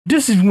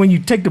This is when you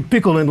take the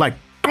pickle and like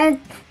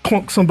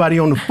clunk somebody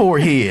on the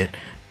forehead.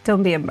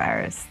 Don't be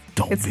embarrassed.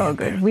 It's all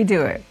good. We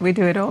do it. We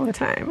do it all the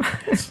time.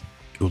 It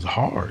was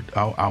hard.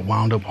 I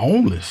wound up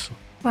homeless.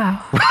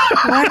 Wow.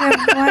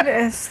 What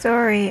a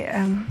story.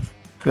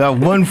 Got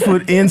 1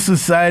 foot in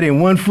society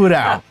and 1 foot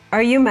out.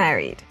 Are you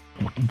married?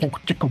 We're going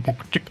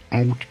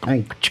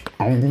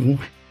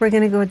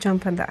to go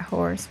jump on that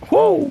horse.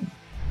 Whoa.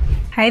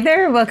 Hi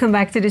there. Welcome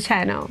back to the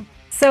channel.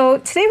 So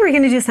today we're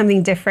going to do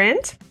something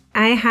different.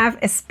 I have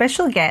a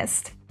special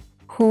guest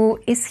who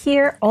is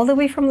here all the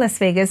way from Las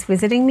Vegas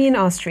visiting me in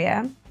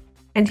Austria,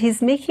 and he's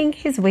making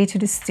his way to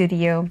the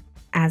studio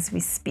as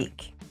we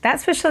speak. That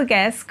special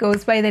guest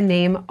goes by the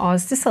name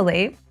Oz du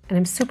Soleil, and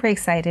I'm super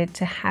excited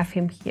to have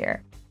him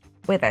here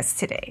with us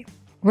today.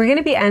 We're going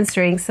to be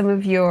answering some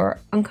of your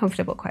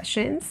uncomfortable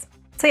questions.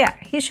 So yeah,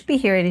 he should be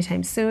here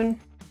anytime soon.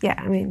 Yeah,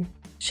 I mean,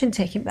 shouldn't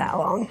take him that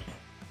long.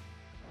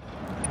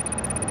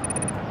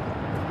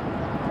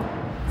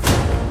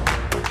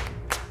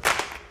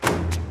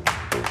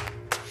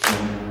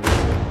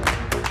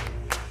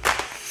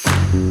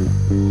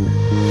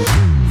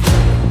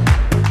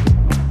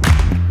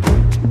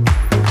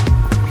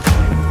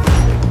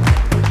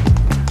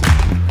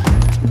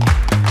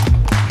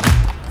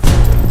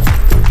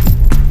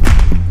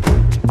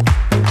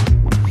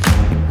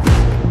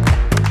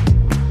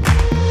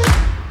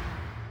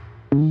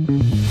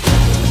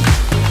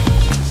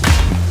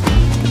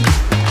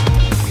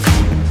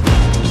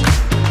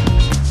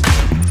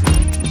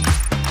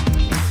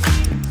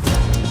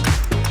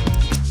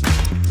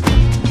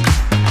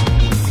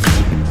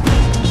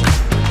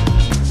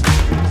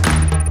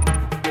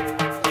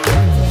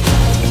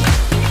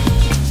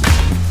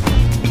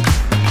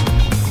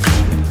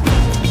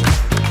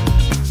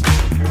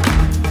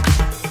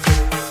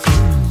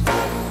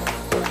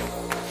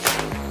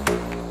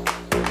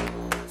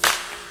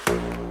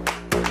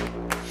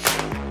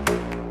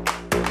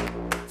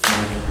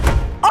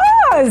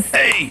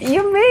 Hey,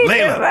 you made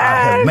Leila, it, man.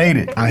 I have made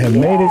it. I have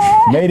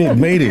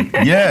made it.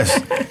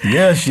 Yes. Oh,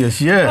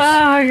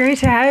 great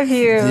to have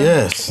you.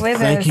 Yes. With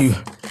Thank us. you.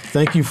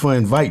 Thank you for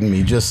inviting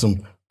me. Just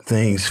some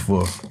things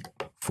for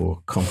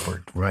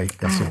comfort, right?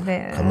 Got some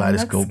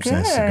kaleidoscopes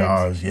and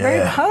cigars. Yeah.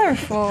 Very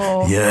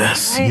colorful.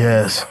 Yes, Right.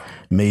 yes.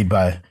 Made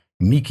by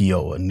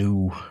Mikio, a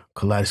new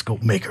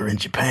kaleidoscope maker in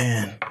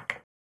Japan.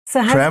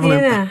 So how's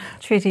Vienna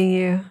treating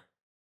you?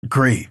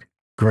 Great.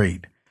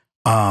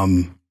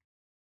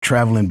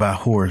 Traveling by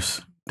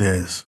horse,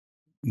 there's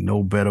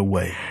no better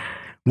way.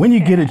 When you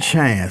get a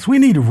chance, we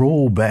need to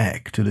roll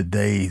back to the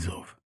days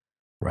of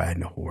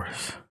riding a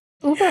horse.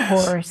 Uber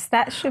horse,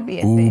 that should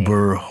be a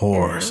Uber thing.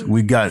 horse. Yeah.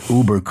 We got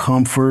Uber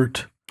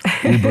Comfort,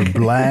 Uber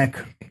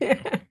Black,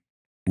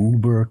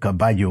 Uber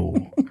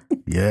Caballo.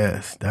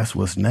 Yes, that's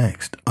what's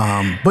next.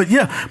 But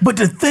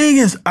the thing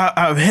is,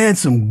 I've had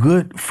some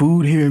good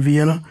food here in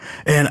Vienna,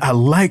 and I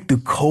like the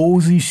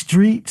cozy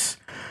streets.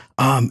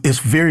 It's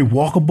very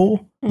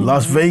walkable. Mm-hmm.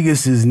 Las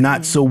Vegas is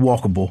not so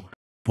walkable,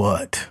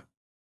 but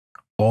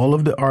all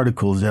of the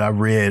articles that I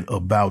read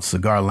about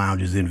cigar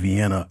lounges in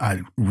Vienna,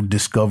 I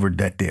discovered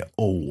that they're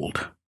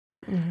old.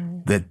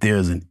 Mm-hmm. That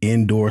there's an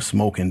indoor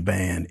smoking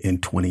ban in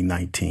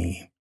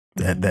 2019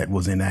 that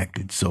was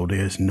enacted. So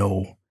there's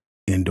no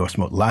indoor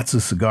smoke. Lots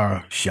of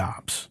cigar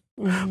shops.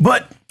 Mm-hmm.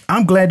 But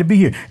I'm glad to be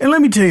here. And let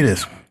me tell you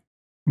this,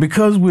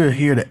 because we're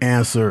here to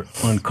answer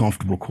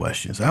uncomfortable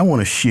questions, I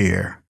want to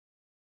share.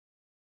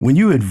 When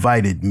you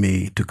invited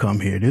me to come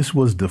here, this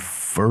was the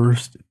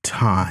first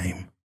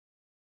time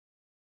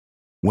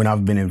when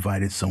I've been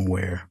invited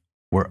somewhere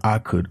where I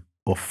could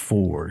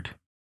afford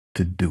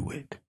to do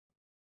it.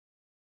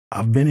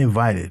 I've been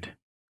invited,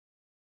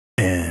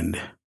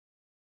 and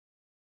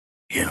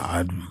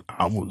I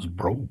was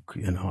broke.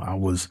 I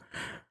was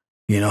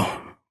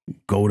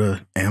go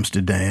to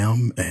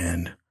Amsterdam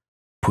and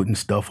putting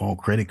stuff on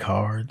credit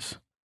cards,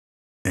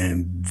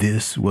 and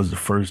this was the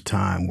first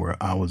time where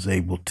I was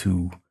able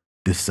to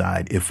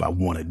decide if I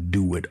want to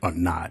do it or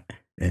not,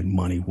 and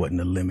money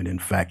wasn't a limiting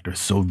factor.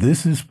 So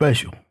this is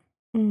special.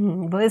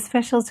 Mm-hmm. Well, it's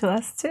special to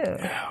us too.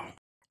 Yeah.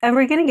 And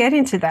we're going to get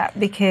into that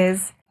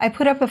because I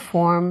put up a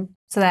form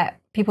so that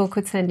people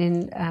could send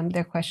in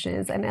their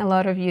questions, and a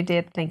lot of you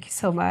did. Thank you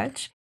so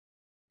much.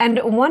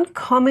 And one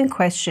common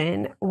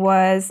question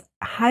was,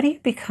 how do you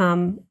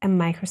become a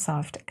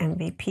Microsoft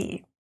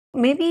MVP?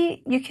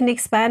 Maybe you can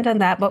expand on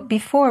that, but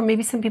before,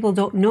 maybe some people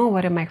don't know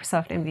what a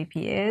Microsoft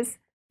MVP is.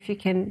 If you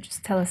can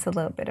just tell us a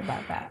little bit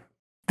about that.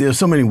 There's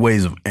so many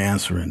ways of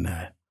answering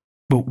that.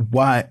 But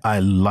why I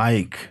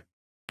like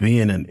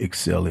being an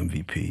Excel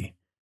MVP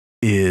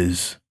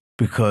is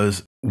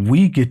because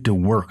we get to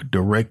work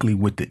directly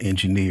with the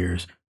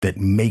engineers that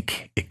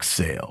make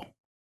Excel.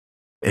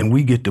 And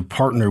we get to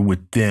partner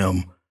with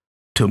them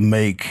to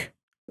make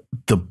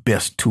the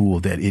best tool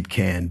that it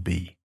can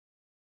be.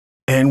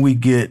 And we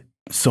get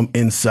some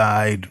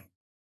inside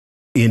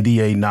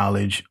NDA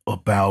knowledge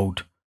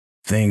about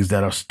things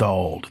that are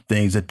stalled,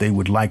 things that they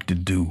would like to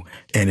do.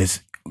 And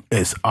it's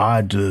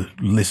odd to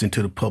listen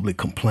to the public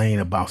complain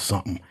about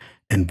something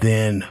and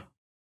then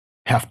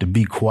have to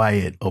be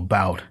quiet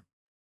about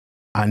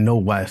I know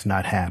why it's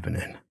not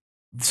happening.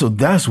 So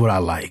that's what I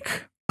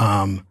like.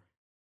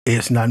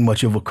 It's not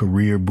much of a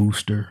career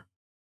booster.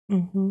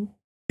 Mm-hmm.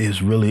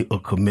 It's really a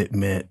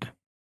commitment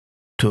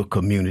to a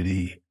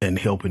community and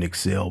helping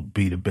Excel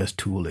be the best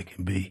tool it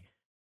can be.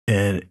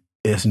 And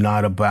it's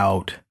not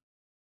about,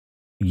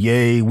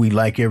 yay, we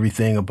like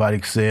everything about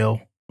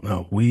Excel.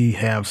 No, we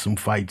have some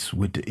fights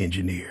with the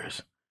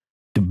engineers.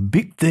 The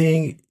big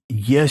thing,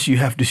 yes, you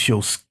have to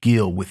show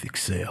skill with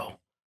Excel.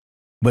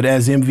 But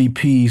as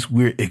MVPs,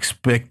 we're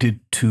expected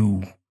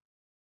to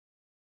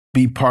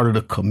be part of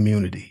the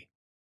community.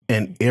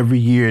 And every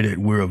year that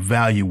we're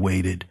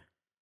evaluated,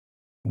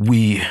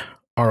 we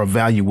are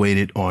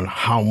evaluated on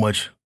how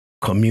much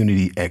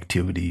community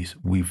activities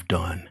we've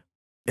done.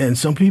 And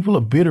some people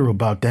are bitter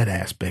about that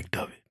aspect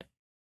of it.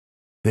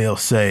 They'll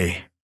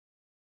say,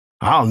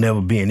 I'll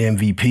never be an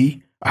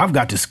MVP. I've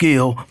got the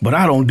skill, but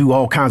I don't do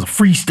all kinds of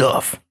free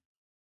stuff.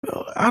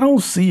 Well, I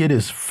don't see it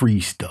as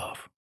free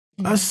stuff.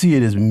 I see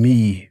it as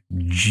me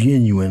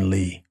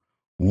genuinely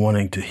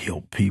wanting to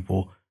help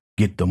people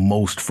get the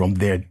most from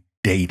their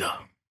data.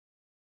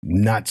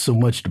 Not so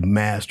much the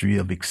mastery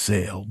of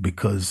Excel,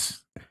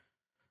 because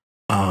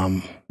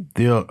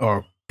there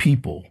are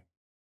people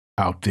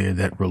out there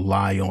that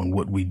rely on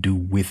what we do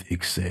with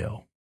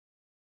Excel,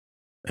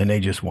 and they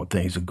just want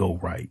things to go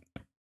right.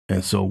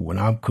 And so when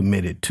I'm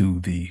committed to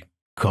the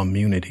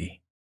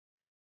community,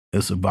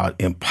 it's about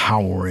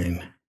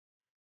empowering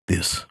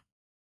this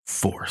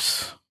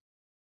force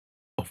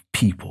of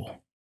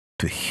people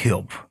to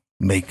help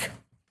make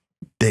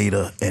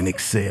data and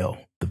Excel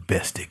the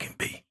best it can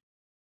be.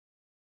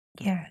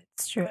 Yeah,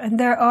 it's true. And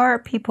there are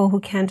people who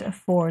can't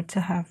afford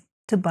to have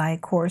to buy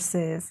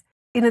courses.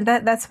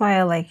 That's why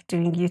I like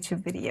doing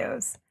YouTube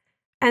videos.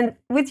 And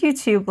with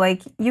YouTube,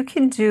 like, you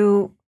can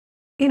do,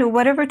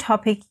 whatever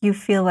topic you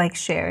feel like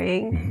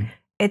sharing.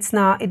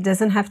 Mm-hmm. It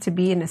doesn't have to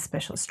be in a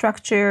special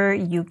structure.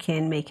 You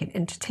can make it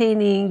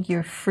entertaining.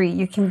 You're free.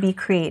 You can be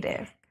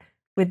creative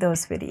with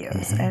those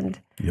videos. Mm-hmm. And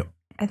yep.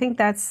 I think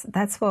that's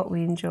what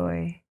we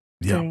enjoy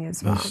doing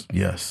as well.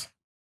 Yes.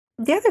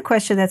 The other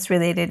question that's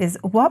related is,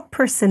 what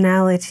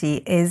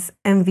personality is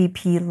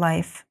MVP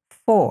life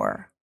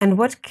for? And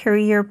what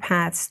career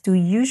paths do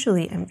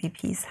usually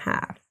MVPs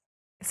have?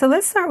 So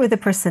let's start with the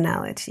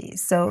personality.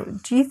 So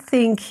do you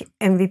think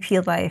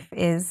MVP life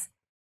is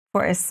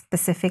for a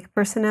specific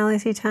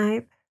personality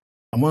type?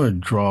 I'm going to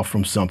draw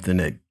from something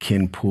that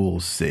Ken Poole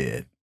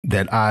said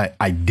that I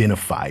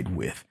identified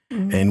with.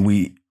 Mm-hmm. And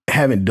we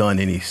haven't done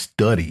any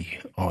study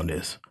on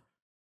this.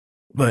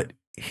 But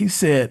he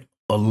said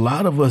a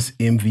lot of us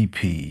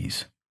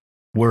MVPs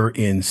were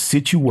in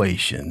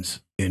situations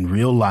in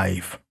real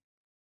life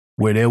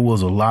where there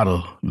was a lot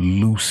of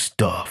loose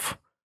stuff,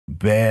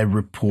 bad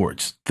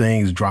reports,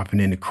 things dropping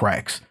in the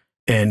cracks.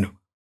 And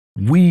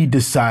we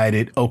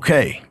decided,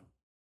 okay,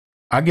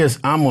 I guess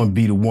I'm going to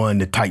be the one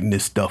to tighten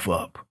this stuff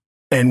up.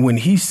 And when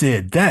he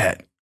said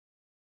that,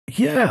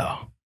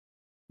 that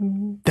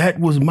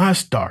was my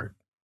start.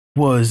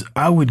 Was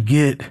I would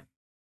get,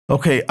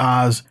 okay,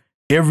 Oz,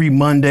 every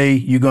Monday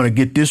you're going to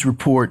get this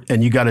report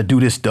and you got to do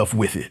this stuff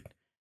with it.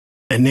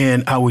 And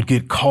then I would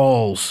get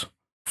calls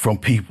from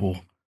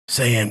people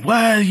saying,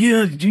 well,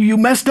 you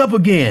messed up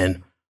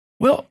again.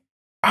 Well,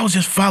 I was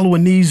just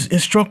following these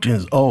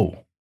instructions.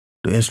 Oh,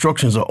 the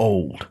instructions are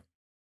old.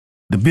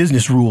 The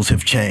business rules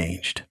have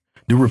changed.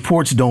 The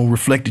reports don't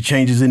reflect the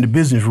changes in the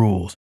business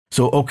rules.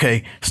 So,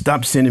 okay,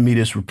 stop sending me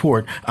this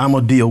report. I'm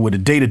going to deal with a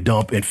data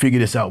dump and figure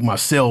this out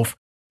myself.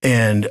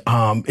 And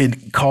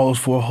it calls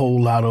for a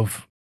whole lot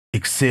of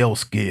Excel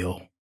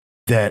skill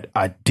that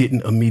I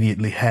didn't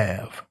immediately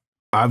have.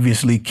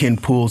 Obviously, Ken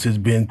Pools has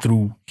been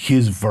through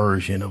his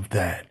version of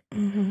that.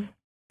 Mm-hmm.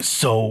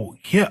 So,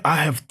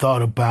 I have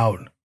thought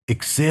about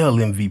Excel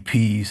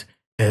MVPs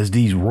as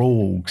these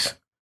rogues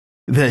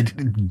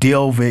that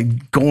delve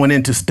in, going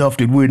into stuff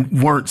that we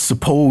weren't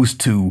supposed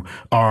to,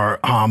 or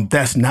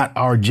that's not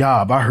our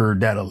job. I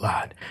heard that a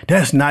lot.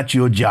 That's not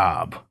your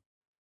job.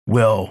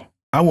 Well,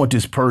 I want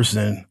this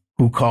person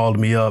who called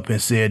me up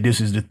and said, this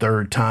is the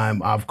third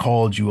time I've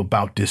called you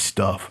about this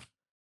stuff.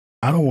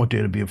 I don't want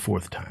there to be a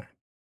fourth time.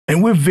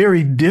 And we're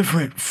very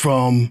different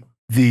from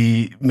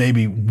the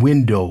maybe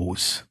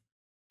Windows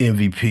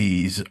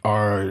MVPs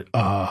or,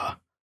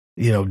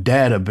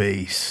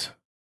 database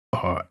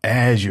or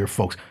Azure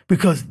folks,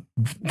 because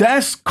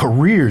that's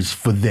careers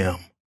for them.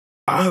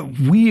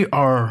 We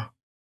are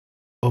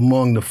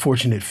among the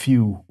fortunate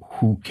few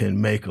who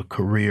can make a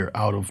career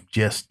out of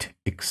just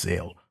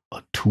Excel,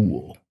 a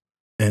tool.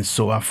 And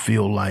so I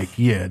feel like,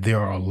 there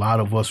are a lot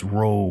of us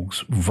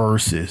rogues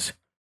versus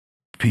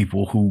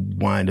people who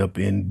wind up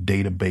in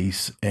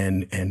database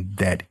and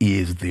that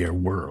is their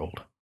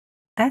world.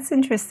 That's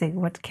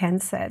interesting what Ken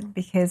said,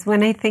 because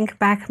when I think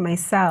back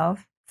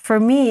myself, for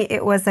me,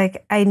 it was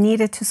like I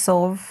needed to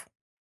solve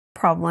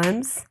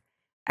problems.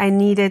 I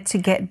needed to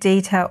get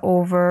data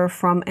over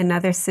from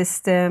another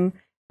system.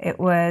 It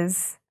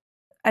was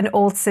an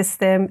old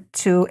system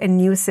to a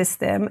new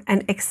system,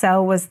 and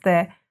Excel was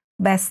the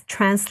best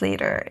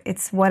translator.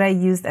 It's what I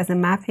used as a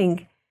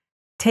mapping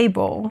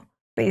table,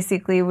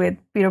 basically with,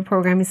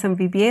 programming some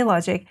VBA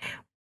logic,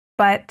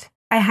 but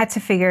I had to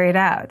figure it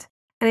out.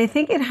 And I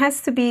think it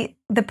has to be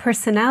the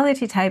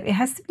personality type. It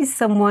has to be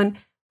someone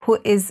who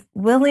is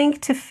willing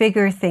to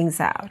figure things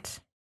out,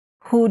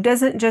 who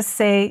doesn't just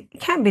say,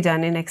 it can't be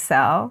done in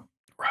Excel.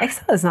 Right.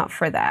 Excel is not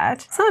for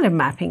that. It's not a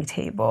mapping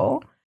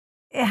table.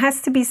 It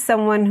has to be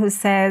someone who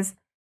says,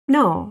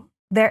 no,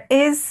 there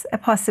is a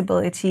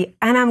possibility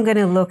and I'm going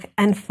to look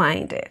and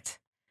find it.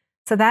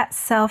 So that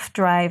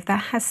self-drive,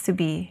 that has to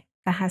be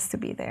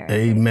there.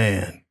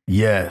 Amen.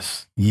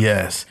 Yes,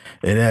 yes.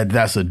 And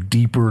that's a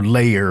deeper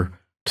layer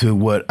to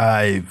what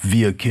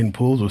via Ken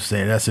Pools was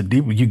saying. That's a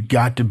deeper, you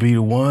got to be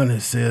the one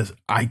that says,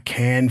 I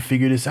can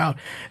figure this out.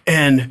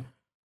 And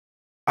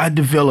I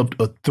developed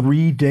a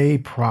 3-day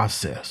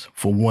process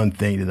for one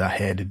thing that I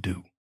had to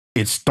do.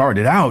 It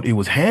started out, it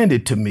was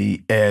handed to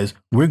me as,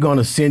 we're going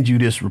to send you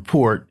this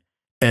report.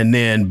 And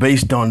then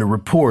based on the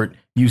report,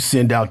 you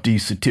send out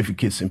these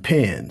certificates and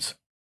pens.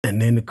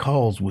 And then the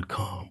calls would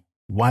come.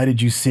 Why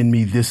did you send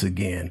me this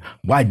again?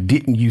 Why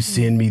didn't you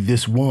send me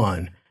this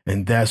one?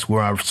 And that's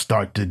where I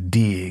start to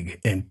dig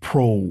and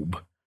probe.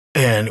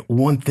 And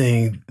one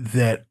thing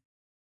that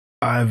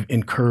I've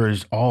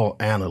encouraged all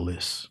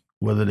analysts,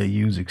 whether they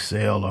use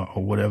Excel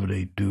or whatever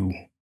they do,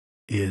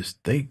 is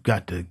they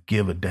got to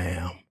give a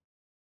damn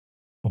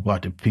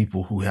about the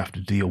people who have to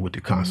deal with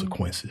the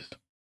consequences.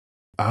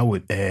 I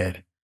would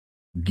add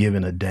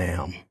giving a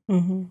damn.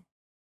 Mm-hmm.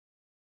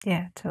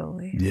 Yeah,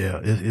 totally. Yeah,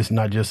 it's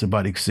not just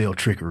about Excel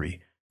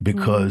trickery,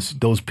 because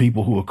those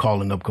people who are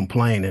calling up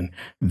complaining,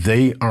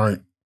 they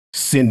aren't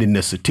sending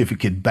the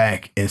certificate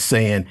back and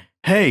saying,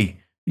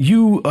 hey,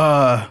 you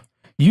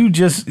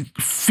just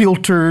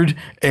filtered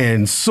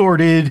and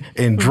sorted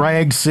and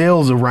dragged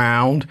cells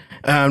around.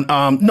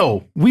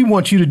 No, we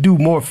want you to do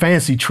more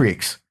fancy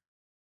tricks.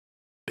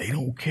 They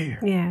don't care.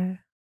 Yeah.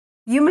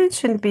 You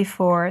mentioned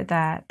before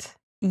that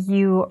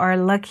you are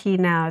lucky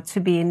now to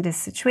be in this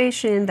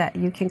situation, that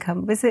you can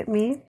come visit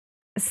me.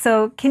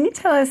 So can you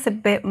tell us a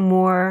bit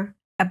more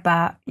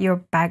about your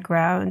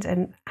background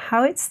and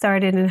how it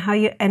started and how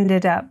you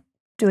ended up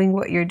doing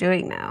what you're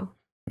doing now?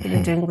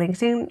 You're doing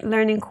LinkedIn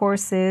learning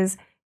courses,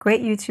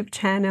 great YouTube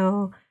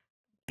channel,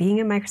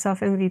 being a Microsoft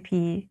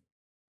MVP.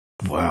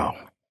 Wow.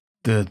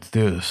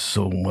 There's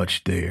so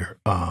much there.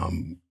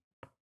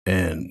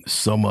 And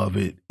some of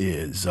it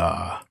is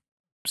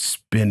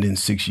spending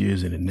 6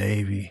 years in the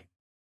Navy,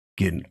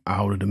 getting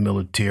out of the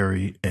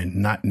military and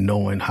not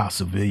knowing how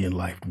civilian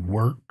life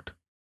worked.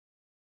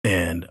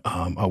 And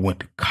I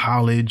went to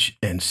college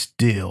and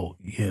still,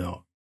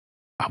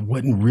 I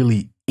wasn't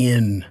really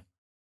in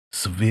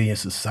civilian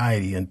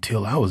society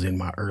until I was in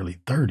my early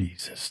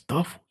 30s, and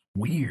stuff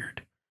was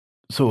weird.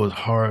 So it was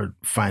hard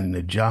finding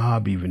a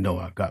job, even though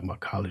I got my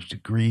college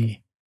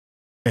degree.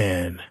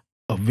 And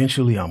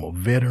eventually I'm a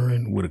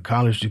veteran with a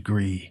college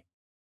degree,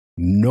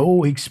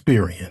 no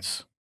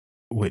experience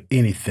with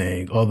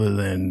anything other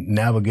than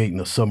navigating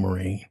a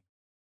submarine,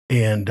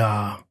 and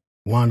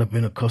wound up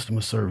in a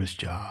customer service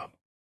job.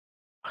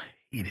 I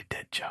hated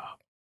that job.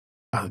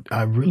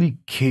 I really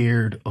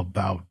cared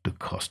about the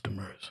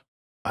customers.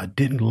 I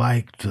didn't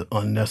like the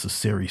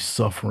unnecessary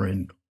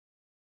suffering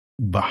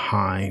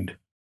behind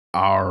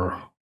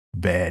our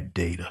bad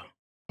data,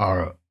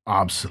 our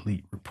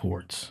obsolete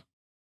reports.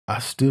 I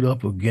stood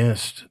up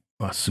against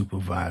my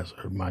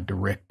supervisor, my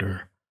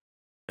director,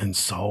 and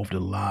solved a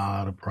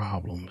lot of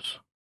problems,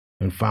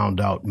 and found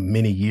out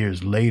many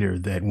years later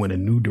that when a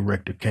new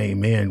director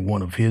came in,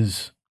 one of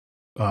his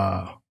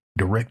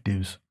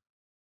directives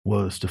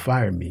was to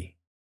fire me.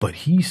 But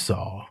he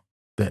saw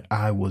that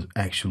I was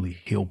actually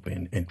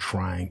helping and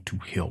trying to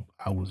help.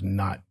 I was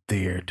not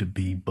there to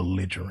be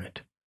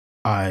belligerent.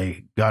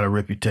 I got a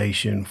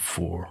reputation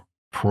for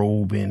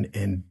probing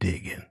and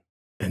digging,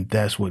 and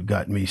that's what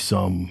got me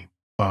some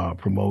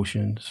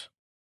promotions.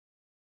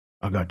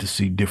 I got to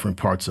see different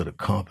parts of the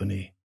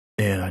company,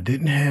 and I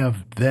didn't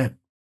have that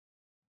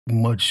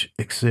much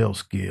Excel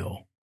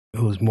skill. It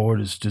was more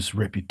this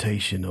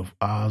reputation of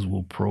Oz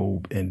will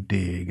probe and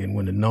dig. And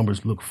when the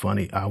numbers look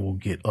funny, I will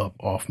get up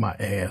off my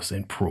ass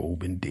and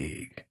probe and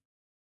dig.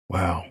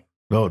 Wow.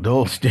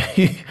 Those,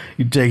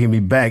 you're taking me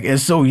back. And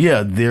so,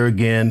 yeah, there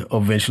again,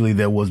 eventually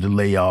there was the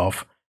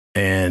layoff.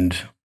 And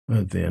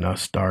then I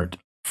start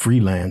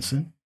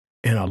freelancing.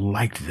 And I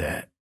liked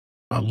that.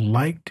 I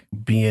liked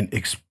being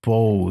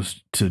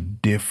exposed to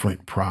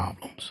different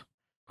problems.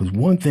 Because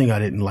one thing I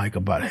didn't like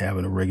about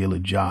having a regular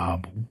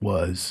job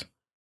was,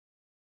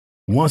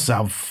 once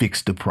I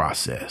fixed the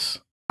process,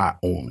 I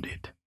owned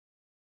it.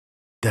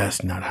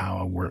 That's not how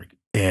I work.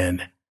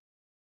 And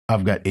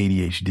I've got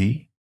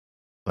ADHD,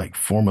 like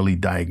formally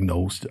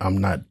diagnosed. I'm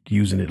not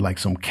using it like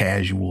some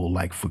casual,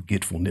 like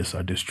forgetfulness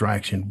or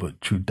distraction,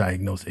 but true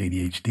diagnosed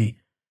ADHD.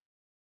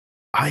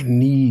 I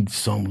need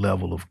some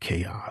level of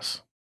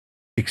chaos.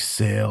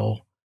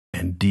 Excel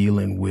and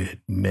dealing with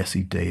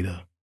messy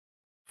data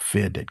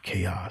fed that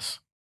chaos.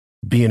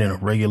 Being in a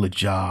regular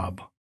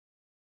job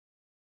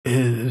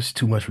is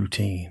too much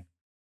routine.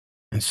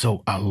 And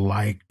so I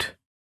liked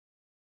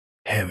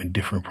having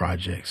different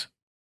projects.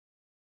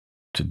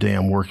 Today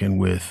I'm working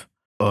with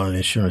an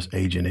insurance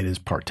agent and his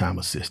part-time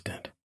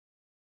assistant.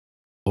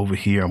 Over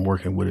here, I'm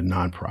working with a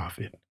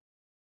nonprofit.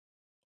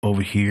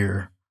 Over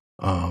here,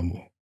 a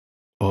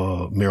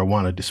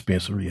marijuana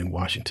dispensary in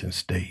Washington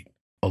State.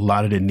 A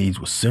lot of their needs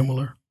were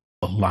similar.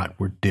 A lot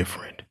were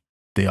different.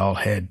 They all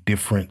had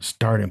different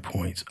starting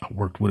points. I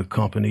worked with a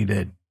company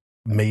that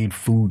made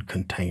food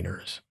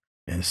containers.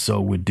 And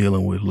so we're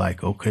dealing with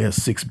like, okay, a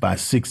 6x6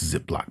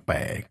 Ziploc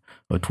bag,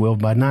 a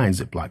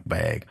 12x9 Ziploc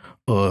bag,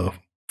 a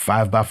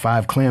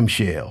 5x5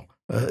 clamshell.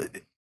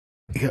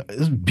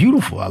 It's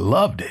beautiful. I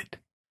loved it.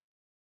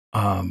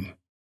 And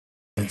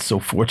so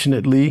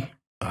fortunately,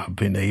 I've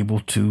been able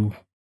to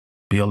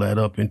build that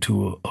up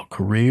into a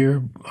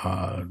career,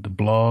 the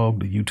blog,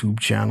 the YouTube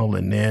channel,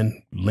 and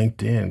then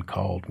LinkedIn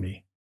called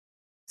me.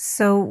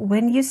 So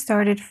when you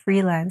started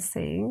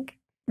freelancing,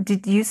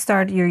 did you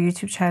start your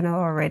YouTube channel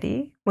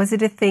already? Was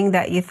it a thing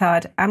that you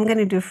thought, I'm going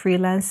to do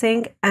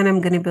freelancing and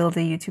I'm going to build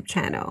a YouTube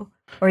channel?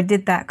 Or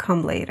did that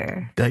come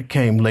later? That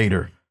came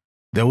later.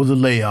 There was a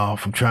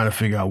layoff. I'm trying to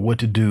figure out what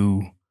to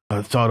do.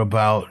 I thought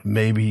about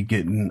maybe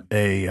getting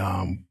a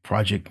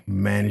project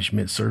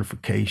management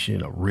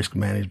certification, a risk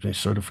management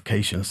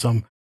certification or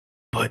something,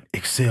 but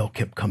Excel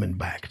kept coming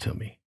back to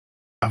me.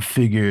 I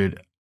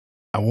figured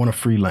I want to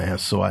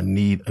freelance, so I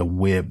need a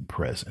web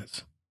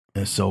presence.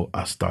 And so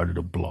I started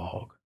a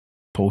blog,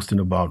 posting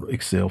about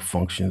Excel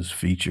functions,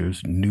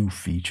 features, new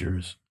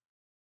features.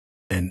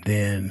 And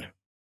then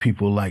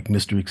people like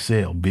Mr.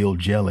 Excel, Bill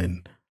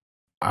Jellin,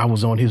 I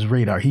was on his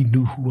radar. He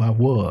knew who I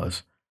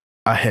was.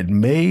 I had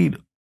made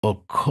a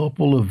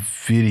couple of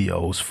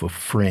videos for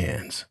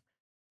friends.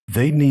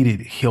 They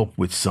needed help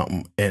with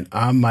something, and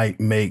I might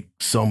make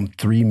some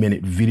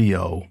 3-minute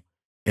video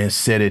and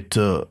set it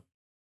to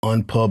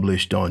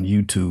unpublished on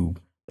YouTube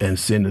and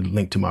send a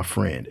link to my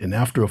friend. And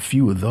after a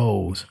few of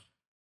those,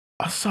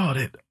 I saw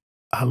that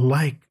I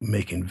like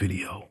making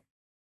video.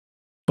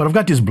 But I've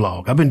got this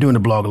blog. I've been doing the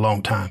blog a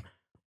long time.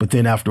 But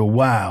then after a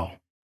while,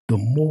 the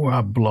more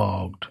I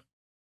blogged,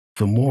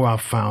 the more I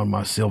found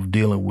myself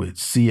dealing with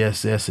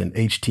CSS and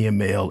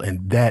HTML,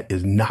 and that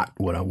is not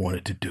what I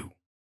wanted to do.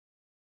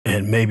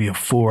 And maybe a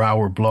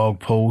 4-hour blog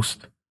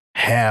post,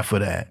 half of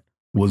that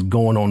was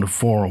going on the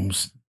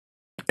forums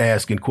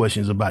asking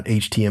questions about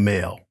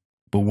HTML.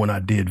 But when I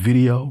did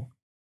video,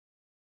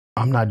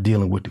 I'm not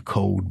dealing with the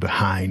code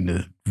behind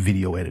the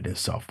video editing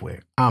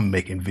software. I'm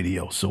making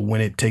video. So when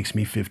it takes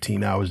me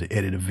 15 hours to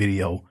edit a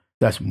video,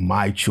 that's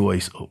my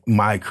choice,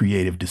 my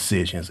creative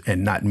decisions,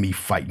 and not me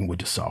fighting with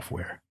the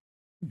software.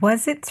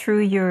 Was it through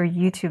your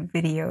YouTube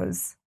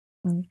videos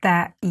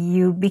that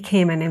you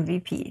became an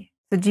MVP?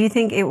 So do you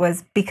think it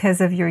was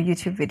because of your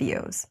YouTube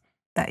videos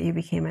that you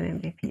became an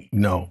MVP?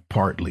 No,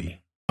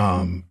 partly.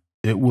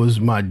 It was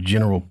my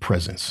general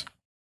presence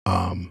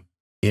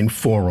in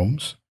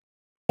forums,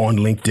 on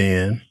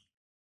LinkedIn,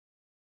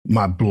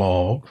 my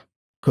blog,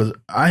 because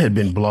I had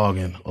been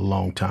blogging a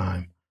long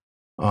time,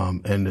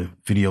 and the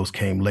videos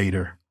came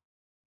later.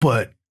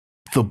 But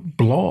the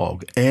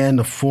blog and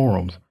the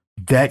forums,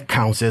 that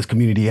counts as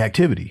community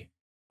activity.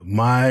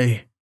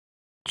 My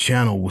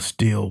channel was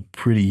still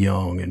pretty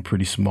young and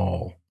pretty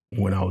small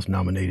when I was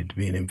nominated to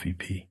be an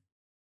MVP.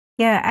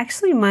 Yeah,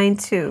 actually mine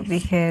too,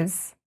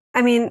 because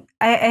I mean,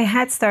 I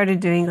had started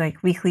doing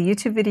like weekly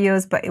YouTube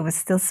videos, but it was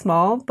still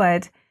small,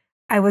 but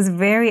I was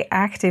very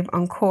active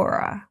on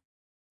Quora.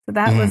 So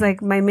that was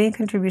like my main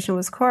contribution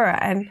was Quora.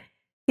 And,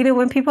 you know,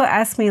 when people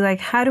ask me like,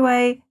 how do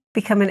I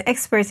become an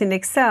expert in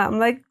Excel? I'm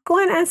like, go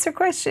and answer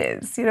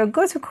questions. You know,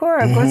 go to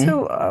Quora, go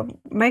to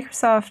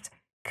Microsoft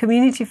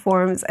community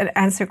forums and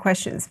answer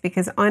questions.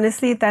 Because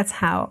honestly, that's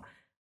how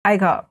I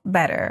got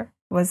better,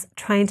 was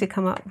trying to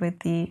come up with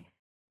the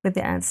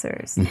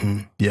answers.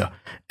 Yeah.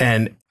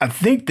 And I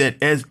think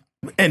that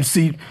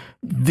see,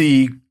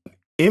 the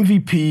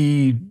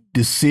MVP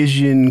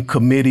decision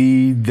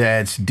committee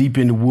that's deep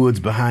in the woods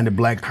behind the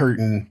black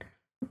curtain,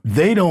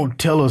 they don't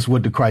tell us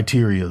what the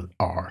criteria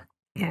are.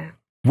 Yeah.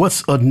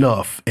 What's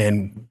enough,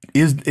 and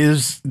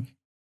is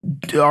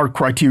our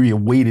criteria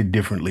weighted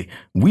differently?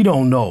 We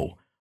don't know.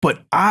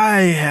 But I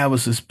have a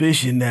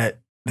suspicion that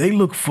they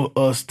look for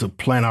us to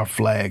plant our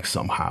flag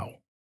somehow.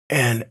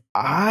 And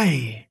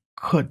I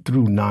cut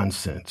through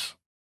nonsense.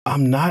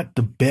 I'm not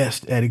the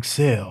best at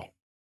Excel,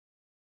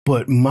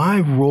 but my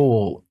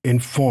role in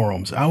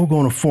forums, I will go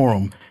on a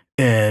forum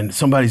and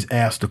somebody's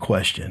asked a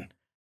question,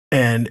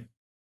 and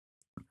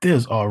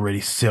there's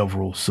already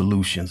several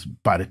solutions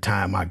by the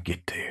time I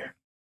get there.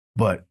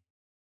 But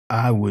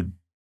I would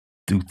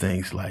do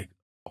things like,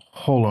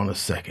 hold on a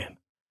second.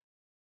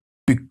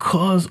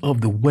 Because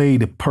of the way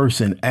the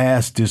person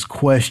asked this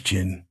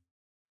question,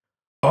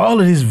 all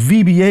of this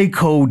VBA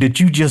code that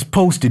you just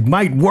posted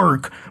might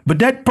work, but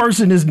that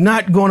person is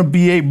not going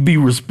to be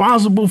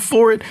responsible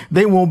for it.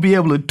 They won't be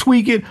able to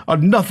tweak it or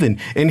nothing.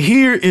 And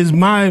here is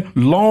my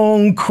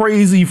long,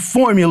 crazy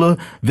formula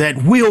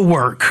that will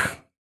work.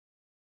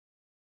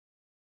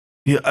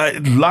 Yeah,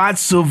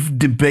 lots of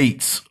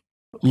debates,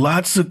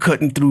 lots of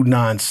cutting through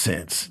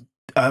nonsense.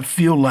 I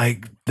feel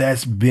like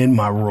that's been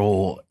my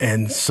role.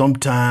 And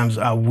sometimes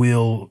I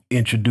will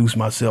introduce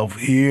myself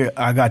here.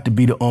 I got to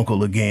be the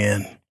uncle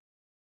again.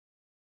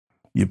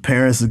 Your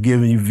parents are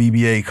giving you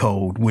VBA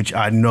code, which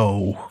I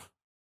know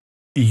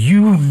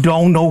you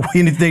don't know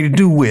anything to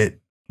do with,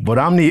 but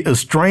I'm the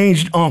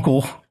estranged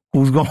uncle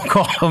who's going to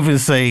call up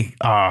and say,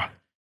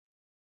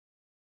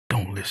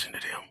 don't listen to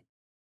them.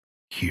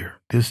 Here,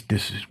 this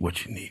is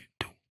what you need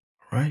to do,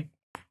 right?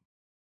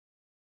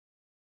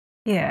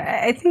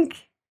 Yeah, I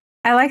think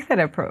I like that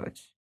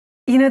approach.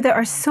 You know, there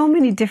are so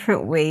many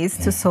different ways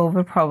to solve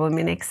a problem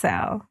in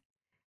Excel.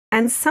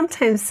 And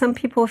sometimes some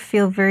people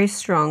feel very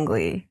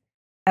strongly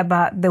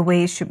about the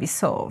way it should be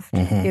solved.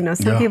 You know,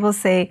 some people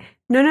say,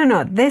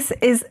 no, this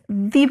is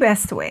the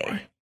best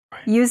way.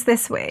 Right. Use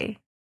this way.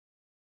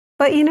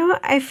 But, you know,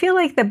 I feel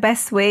like the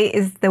best way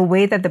is the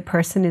way that the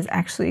person is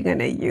actually going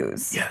to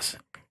use. Yes.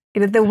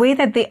 You know, the way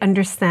that they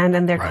understand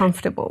and they're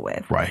comfortable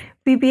with. Right.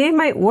 VBA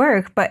might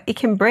work, but it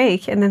can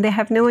break and then they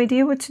have no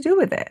idea what to do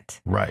with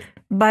it. Right.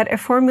 But a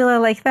formula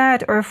like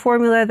that, or a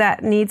formula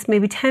that needs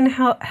maybe 10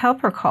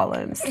 helper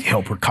columns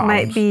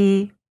might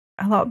be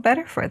a lot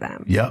better for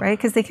them. Right?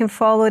 Because they can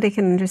follow, they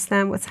can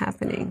understand what's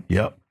happening.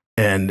 Yep.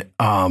 And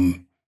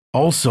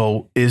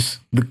also is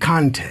the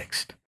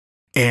context.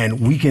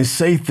 And we can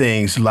say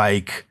things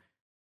like,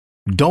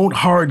 don't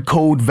hard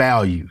code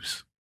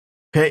values.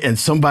 Okay. And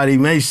somebody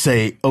may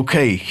say,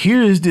 okay,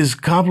 here is this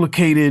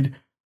complicated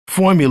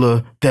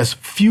formula that's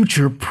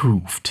future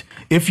proofed.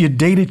 If your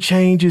data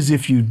changes,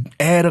 if you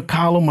add a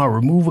column or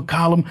remove a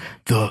column,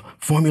 the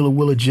formula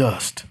will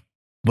adjust.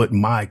 But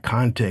my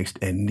context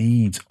and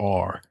needs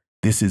are,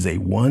 this is a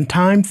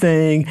one-time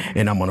thing,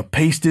 and I'm going to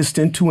paste this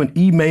into an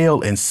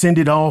email and send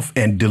it off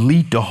and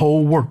delete the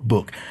whole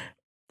workbook.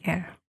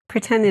 Yeah.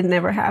 Pretend it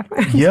never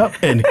happened. Yep.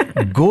 And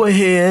go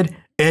ahead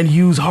and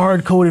use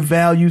hard-coded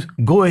values.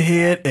 Go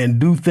ahead and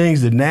do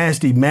things the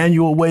nasty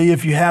manual way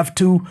if you have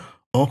to.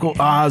 Uncle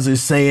Oz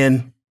is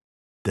saying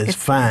that's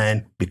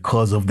fine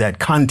because of that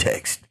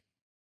context.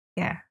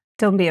 Yeah.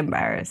 Don't be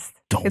embarrassed.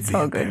 It's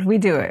all good. We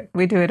do it.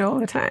 We do it all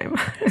the time.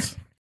 Yes.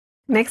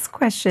 Next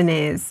question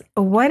is,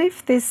 what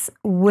if this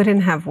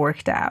wouldn't have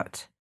worked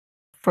out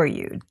for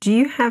you? Do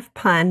you have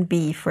plan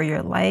B for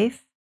your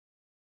life?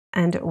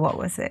 And what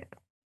was it?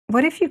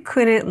 What if you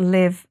couldn't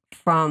live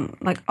from,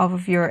 like, off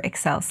of your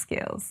Excel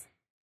skills?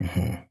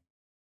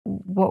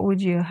 What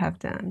would you have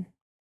done?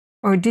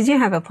 Or did you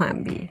have a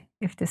plan B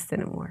if this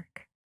didn't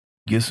work?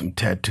 Get some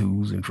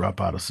tattoos and drop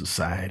out of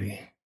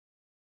society.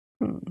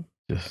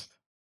 Just.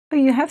 Oh,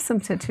 you have some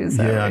tattoos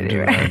already,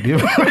 right? I do.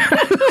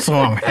 So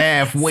I'm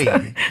halfway.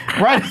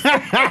 Right?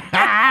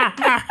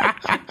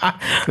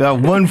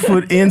 Got 1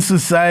 foot in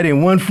society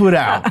and 1 foot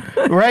out.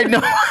 Right now.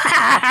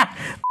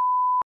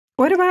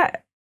 What about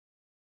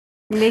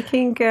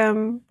making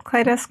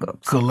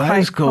kaleidoscopes?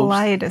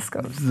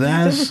 Kaleidoscopes.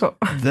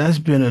 That's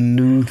been a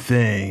new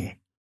thing.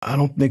 I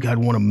don't think I'd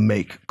want to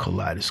make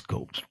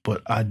kaleidoscopes,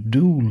 but I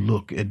do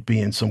look at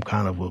being some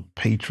kind of a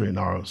patron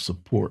or a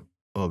support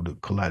of the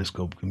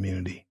kaleidoscope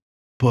community.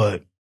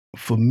 But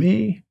for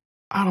me,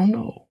 I don't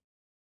know,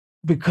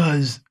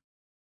 because,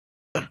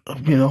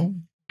 you know,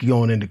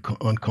 going into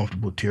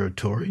uncomfortable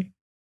territory,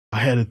 I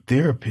had a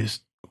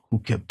therapist who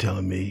kept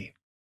telling me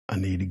I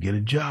need to get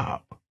a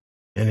job.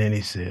 And then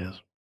he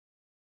says,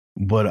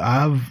 but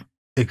I've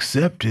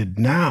accepted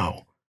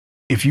now,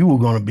 if you were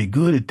going to be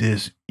good at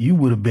this, you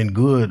would have been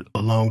good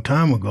a long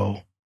time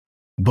ago,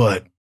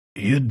 but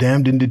you're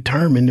damned and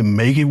determined to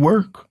make it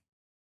work.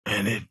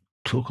 And it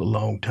took a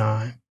long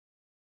time.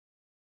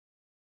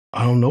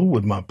 I don't know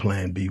what my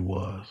plan B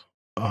was.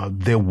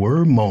 There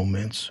were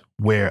moments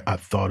where I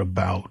thought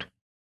about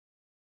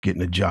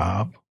getting a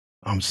job.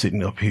 I'm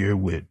sitting up here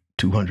with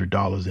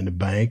 $200 in the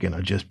bank and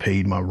I just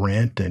paid my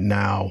rent, and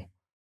now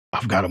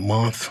I've got a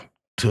month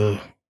to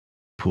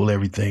pull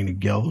everything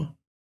together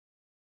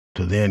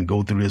to then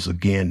go through this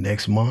again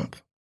next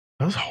month.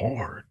 That's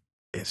hard.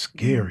 It's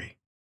scary.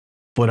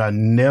 But I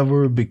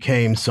never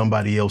became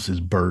somebody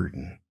else's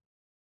burden.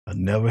 I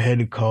never had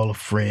to call a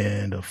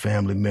friend, a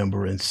family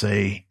member and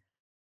say,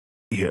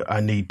 yeah,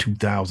 I need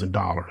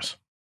 $2,000.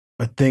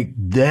 I think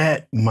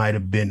that might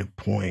have been the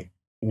point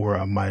where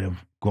I might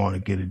have gone to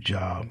get a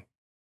job.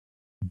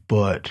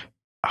 But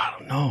I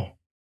don't know.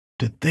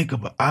 To think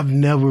about, I've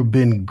never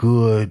been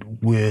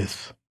good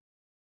with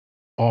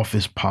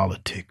office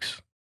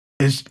politics.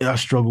 I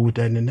struggle with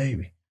that in the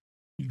Navy.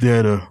 There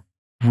are the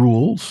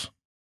rules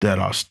that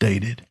are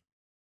stated,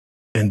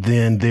 and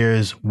then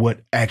there's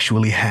what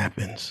actually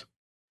happens.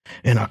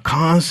 And I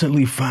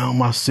constantly found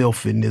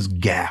myself in this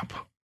gap,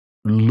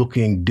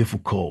 looking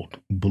difficult,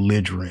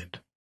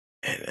 belligerent,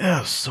 and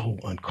that's so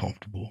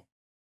uncomfortable.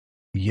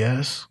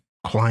 Yes,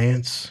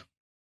 clients,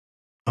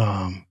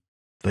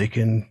 they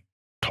can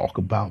talk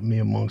about me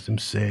amongst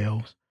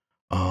themselves,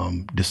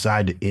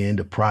 decide to end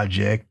a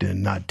project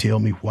and not tell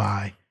me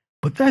why.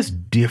 But that's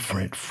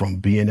different from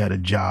being at a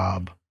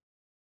job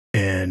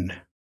and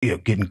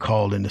getting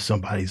called into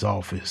somebody's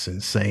office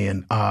and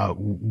saying,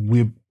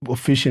 we're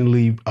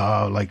officially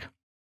like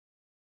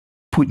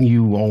putting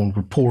you on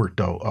report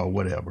or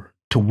whatever.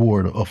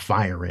 toward a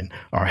firing,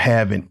 or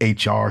having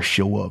HR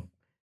show up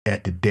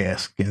at the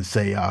desk and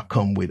say,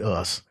 come with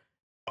us,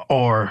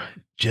 or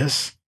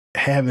just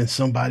having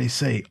somebody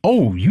say,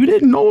 oh, you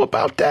didn't know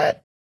about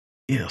that?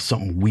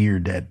 Something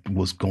weird that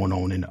was going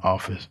on in the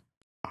office.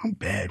 I'm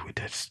bad with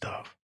that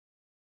stuff.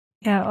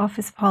 Yeah,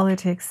 office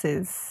politics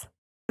is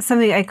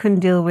something I couldn't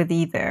deal with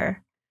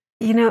either.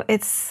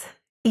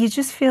 You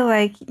just feel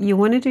like you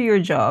want to do your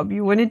job,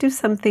 you want to do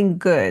something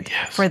good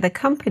for the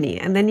company,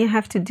 and then you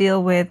have to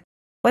deal with,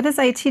 what does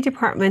IT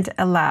department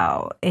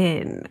allow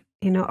in?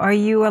 Are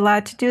you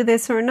allowed to do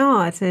this or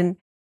not? And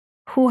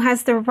who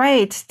has the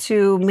right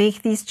to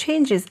make these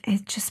changes?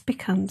 It just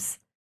becomes,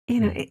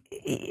 you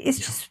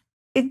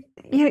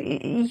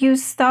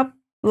stop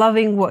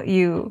loving what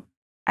you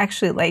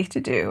actually like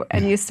to do,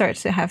 and you start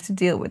to have to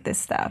deal with this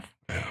stuff.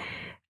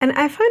 And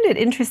I found it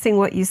interesting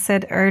what you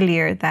said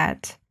earlier,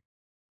 that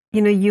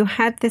you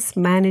had this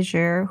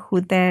manager who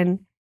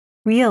then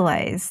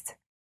realized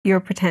your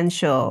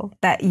potential,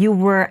 that you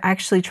were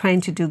actually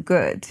trying to do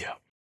good.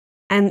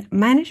 And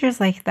managers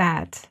like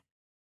that,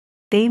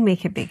 they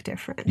make a big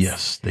difference.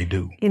 Yes, they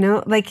do.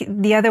 Like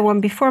the other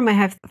one before might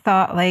have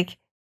thought, like,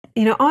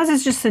 Oz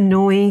is just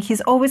annoying. He's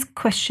always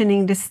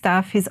questioning this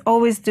stuff. He's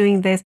always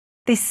doing this.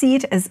 They see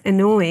it as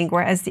annoying,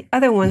 whereas the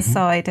other one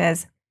saw it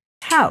as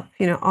help.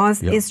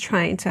 Oz is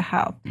trying to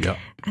help.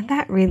 And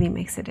that really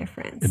makes a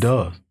difference. It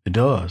does. It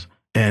does.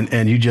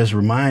 And you just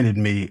reminded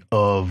me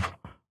of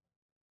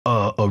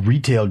a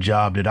retail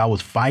job that I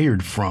was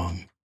fired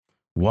from.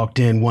 Walked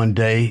in one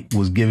day,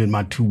 was given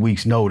my 2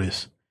 weeks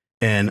notice.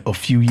 And a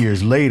few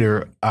years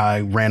later,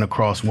 I ran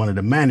across one of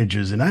the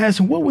managers and I asked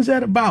him, what was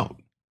that about?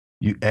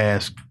 You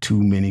asked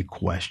too many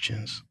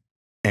questions.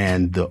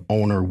 And the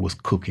owner was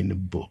cooking the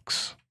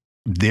books.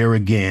 There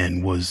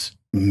again was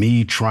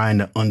me trying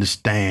to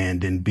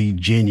understand and be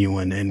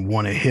genuine and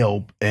want to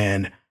help.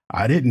 And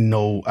I didn't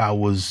know I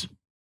was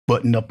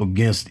butting up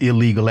against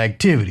illegal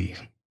activity.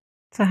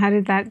 So how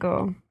did that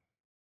go?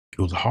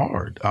 It was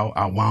hard.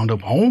 I wound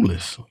up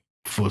homeless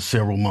for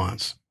several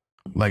months,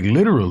 like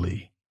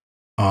literally,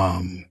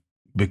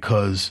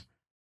 because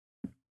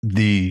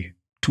the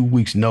 2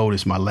 weeks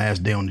notice, my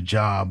last day on the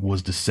job,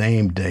 was the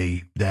same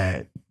day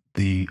that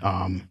the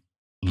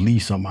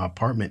lease on my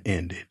apartment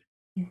ended.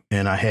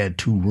 And I had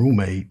 2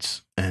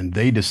 roommates, and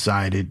they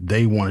decided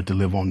they wanted to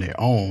live on their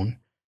own,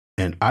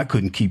 and I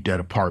couldn't keep that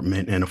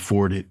apartment and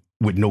afford it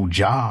with no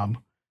job.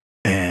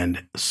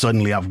 And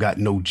suddenly I've got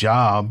no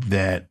job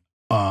that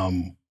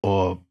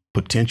a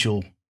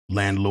potential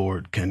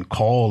landlord can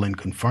call and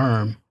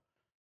confirm.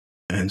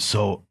 And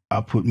so I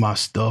put my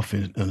stuff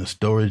in a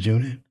storage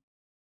unit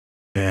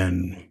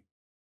and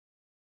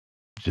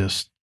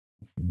just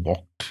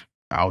walked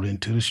out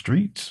into the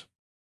streets.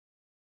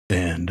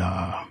 And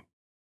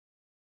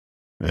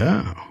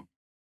yeah.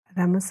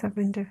 That must have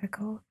been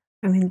difficult.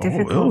 I mean,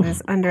 difficult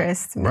is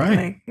underestimated. Right.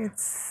 Like,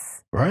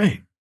 it's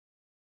right.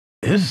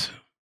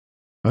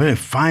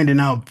 Finding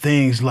out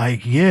things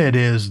like,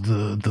 there's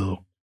the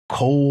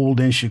cold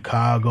in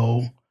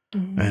Chicago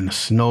and the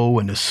snow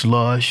and the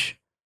slush,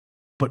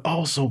 but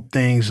also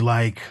things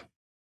like,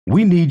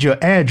 we need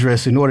your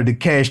address in order to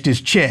cash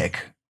this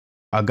check.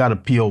 I got a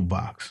P.O.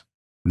 box.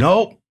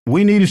 Nope,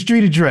 we need a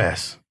street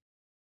address.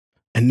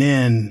 And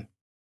then,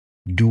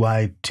 do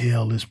I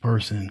tell this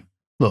person,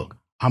 look,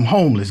 I'm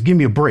homeless, give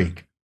me a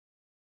break?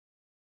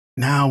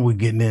 Now we're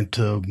getting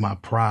into my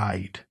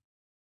pride.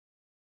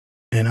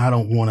 And I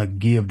don't want to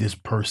give this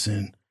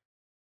person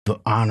the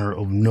honor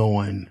of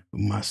knowing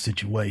my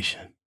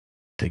situation.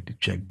 Take the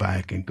check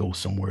back and go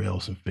somewhere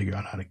else and figure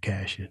out how to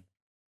cash it.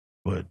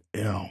 But,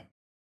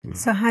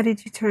 So how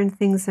did you turn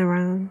things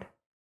around?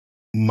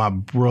 My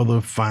brother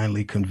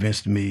finally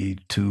convinced me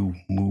to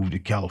move to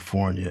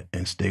California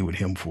and stay with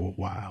him for a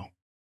while.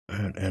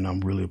 And I'm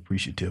really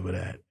appreciative of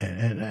that.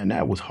 And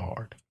that was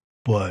hard.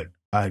 But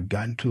I'd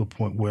gotten to a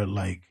point where,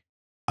 like,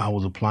 I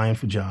was applying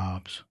for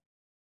jobs.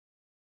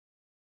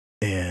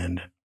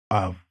 And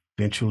I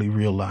eventually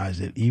realized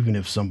that even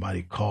if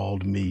somebody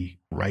called me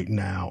right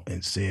now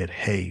and said,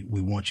 hey, we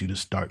want you to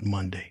start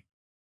Monday,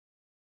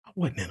 I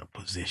wasn't in a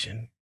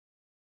position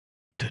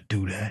to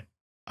do that.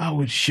 I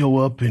would show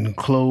up in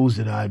clothes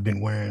that I'd been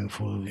wearing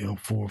for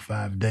 4 or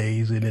 5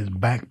 days, in his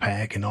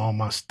backpack and all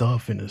my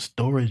stuff in a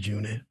storage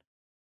unit.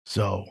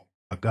 So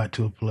I got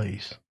to a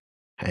place,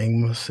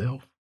 hang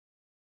myself.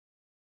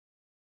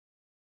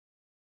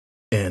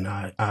 And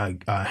I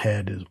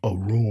had a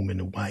room in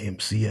the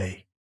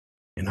YMCA.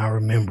 And I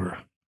remember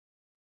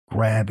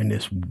grabbing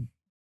this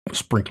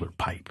sprinkler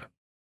pipe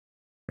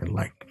and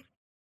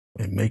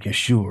making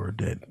sure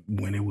that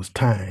when it was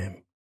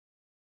time,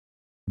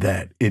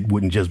 that it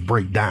wouldn't just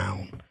break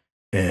down.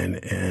 And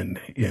then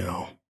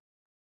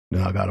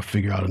I got to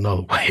figure out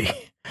another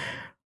way.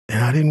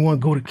 And I didn't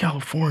want to go to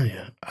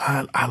California.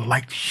 I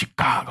liked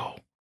Chicago.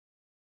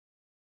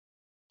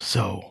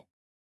 So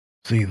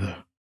it's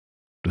either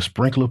the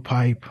sprinkler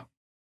pipe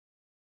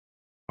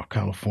or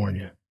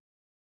California.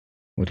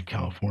 Went to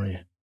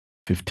California,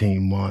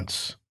 15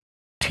 months,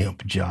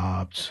 temp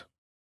jobs,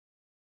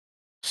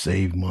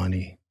 save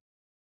money,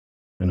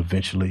 and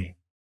eventually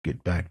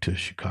get back to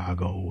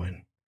Chicago.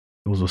 And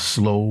it was a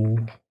slow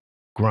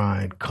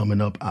grind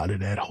coming up out of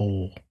that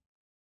hole,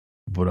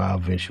 but I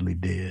eventually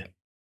did.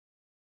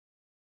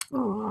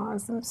 Oh, I'm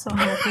so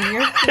happy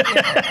you're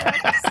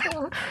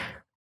here.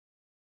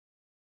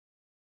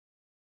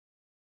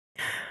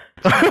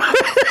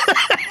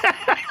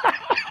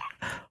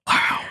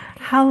 Wow.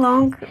 How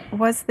long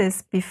was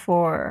this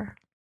before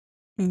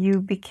you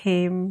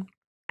became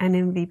an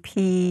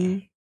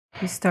MVP?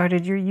 You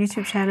started your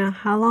YouTube channel.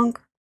 How long?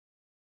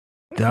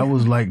 That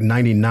was like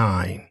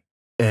 99.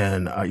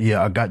 And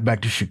I got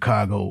back to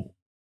Chicago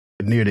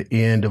near the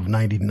end of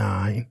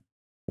 99,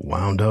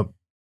 wound up,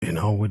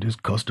 with this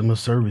customer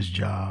service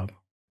job.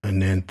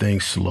 And then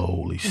things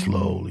slowly.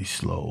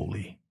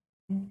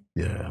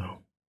 Yeah.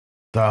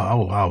 So I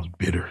was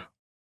bitter,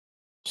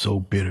 so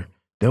bitter.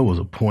 There was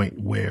a point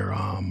where,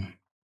 I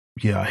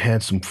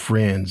had some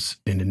friends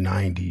in the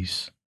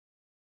 90s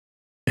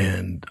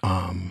and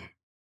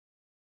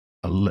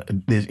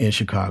in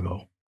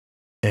Chicago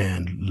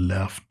and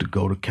left to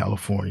go to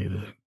California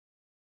to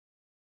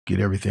get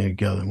everything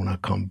together. And when I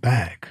come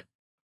back,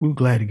 we were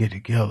glad to get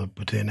together.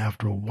 But then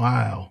after a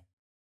while,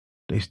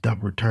 they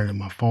stopped returning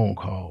my phone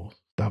calls,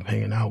 stopped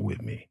hanging out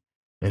with me.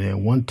 And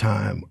then one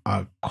time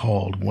I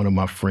called one of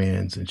my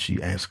friends and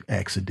she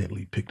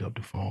accidentally picked up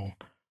the phone.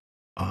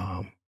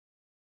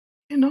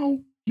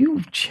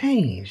 You've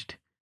changed.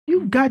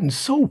 You've gotten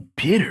so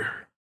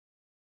bitter.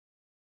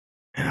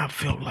 And I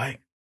felt like,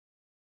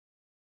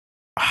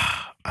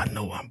 I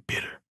know I'm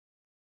bitter.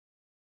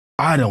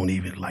 I don't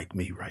even like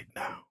me right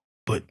now,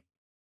 but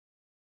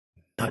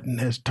nothing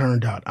has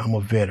turned out. I'm a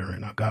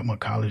veteran. I got my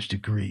college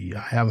degree. I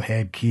haven't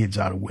had kids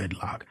out of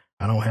wedlock.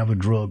 I don't have a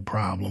drug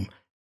problem.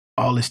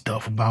 All this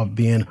stuff about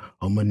being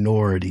a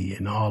minority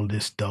and all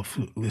this stuff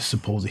is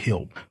supposed to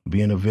help.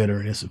 Being a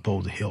veteran is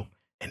supposed to help.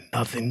 And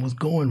nothing was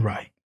going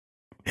right.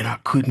 And I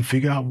couldn't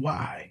figure out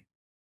why.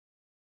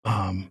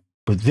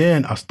 But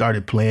then I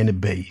started playing the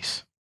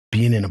bass.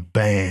 Being in a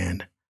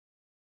band,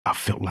 I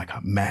felt like I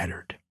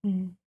mattered.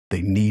 Mm.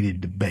 They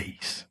needed the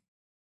bass.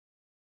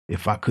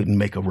 If I couldn't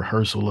make a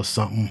rehearsal or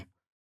something,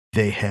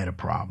 they had a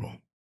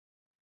problem.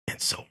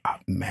 And so I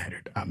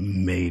mattered. I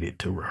made it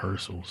to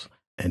rehearsals.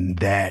 And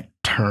that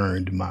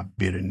turned my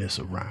bitterness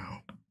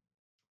around.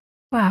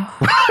 Wow.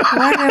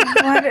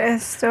 What a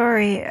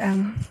story.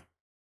 Yeah.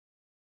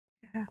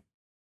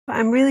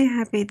 I'm really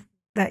happy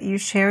that you're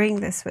sharing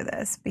this with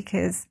us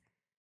because,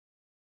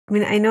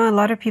 I know a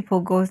lot of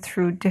people go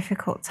through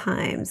difficult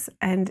times,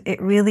 and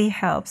it really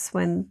helps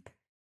when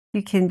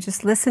you can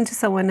just listen to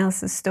someone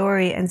else's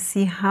story and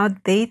see how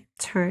they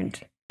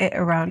turned it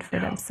around for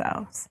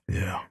themselves.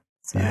 Yeah.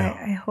 So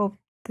I hope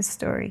this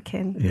story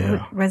can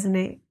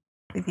resonate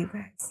with you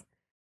guys.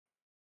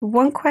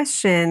 One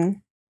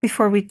question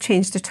before we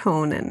change the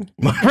tone and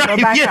go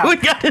back up.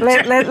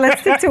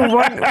 Let's stick to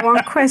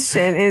one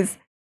question is,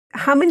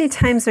 how many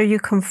times are you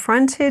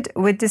confronted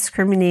with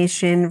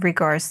discrimination in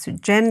regards to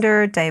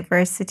gender,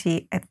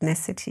 diversity,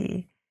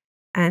 ethnicity,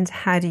 and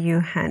how do you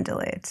handle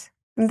it?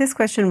 And this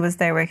question was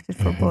directed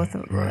for both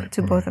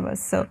of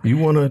us. So you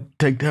want to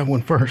take that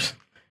one first?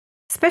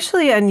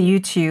 Especially on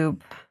YouTube,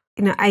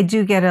 I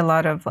do get a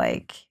lot of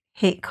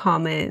hate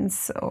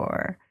comments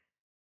or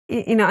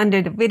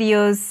under the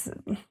videos,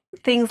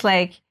 things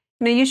like,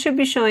 you should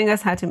be showing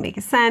us how to make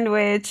a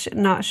sandwich,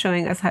 not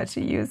showing us how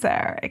to use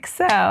our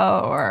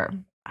Excel or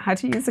how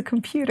to use a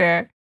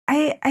computer.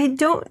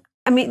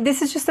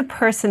 This is just a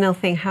personal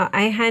thing. How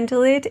I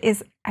handle it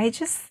is I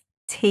just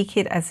take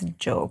it as a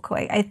joke.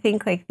 I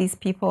think these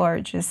people are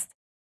just,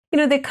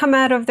 they come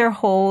out of their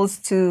holes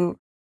to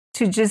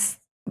just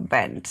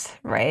vent,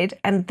 right?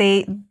 And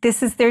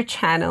this is their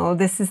channel.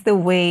 This is the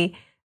way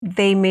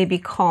they maybe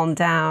calm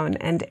down,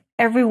 and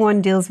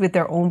everyone deals with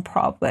their own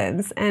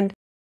problems. And,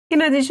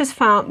 they just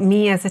found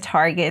me as a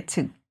target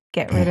to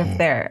get rid of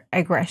their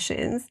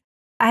aggressions.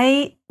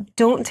 I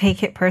don't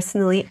take it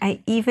personally.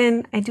 I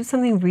do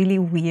something really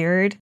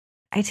weird.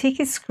 I take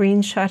a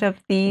screenshot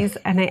of these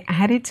and I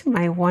add it to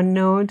my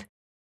OneNote,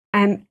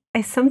 and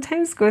I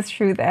sometimes go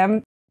through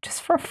them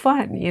just for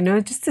fun,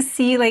 just to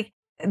see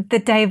the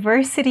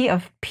diversity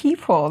of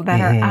people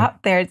that are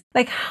out there.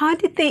 How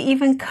did they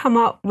even come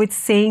up with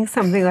saying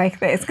something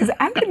like this? Because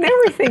I would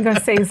never think of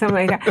saying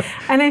something like that.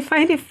 And I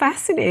find it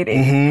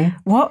fascinating.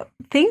 What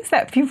things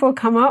that people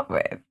come up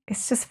with.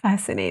 It's just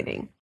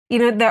fascinating.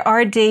 There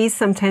are days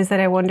sometimes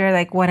that I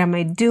wonder, what am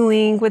I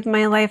doing with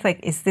my life?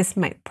 Is this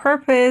my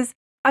purpose?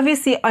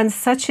 Obviously, on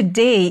such a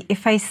day,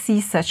 if I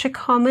see such a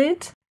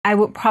comment, I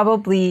would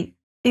probably,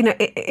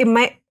 it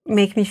might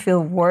make me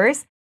feel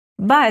worse.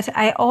 But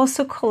I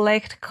also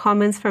collect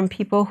comments from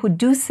people who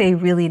do say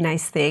really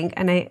nice things,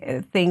 and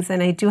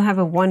I do have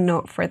a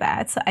OneNote for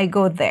that. So I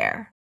go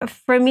there.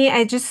 For me,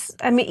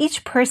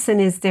 each person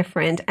is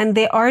different, and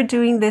they are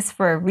doing this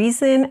for a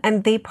reason,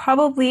 and they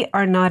probably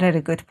are not at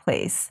a good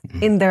place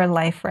in their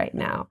life right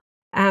now.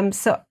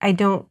 So I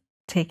don't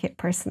take it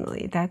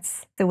personally.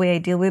 That's the way I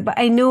deal with it. But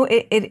I know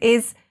it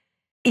is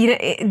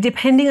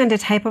depending on the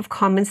type of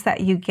comments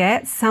that you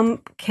get,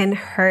 some can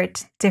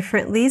hurt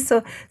differently.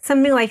 So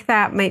something like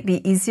that might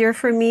be easier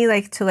for me,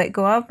 like to let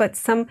go of, but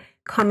some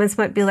comments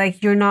might be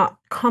like, you're not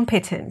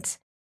competent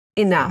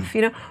enough,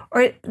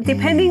 or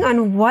depending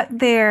on what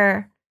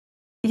they're,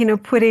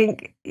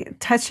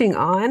 touching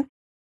on.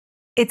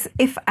 It's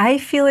if I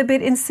feel a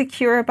bit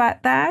insecure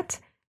about that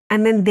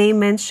and then they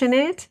mention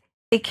it,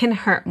 it can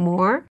hurt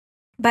more.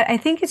 But I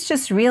think it's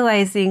just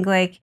realizing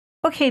like,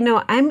 okay,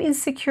 no, I'm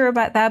insecure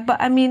about that,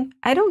 but I mean,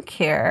 I don't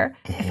care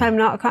if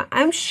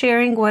I'm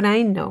sharing what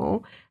I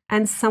know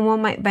and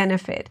someone might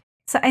benefit.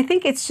 So I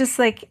think it's just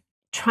like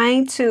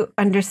trying to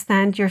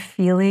understand your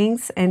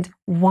feelings and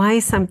why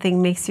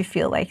something makes you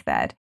feel like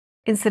that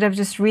instead of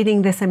just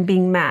reading this and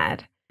being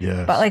mad.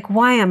 Yes. But like,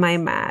 why am I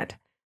mad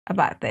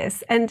about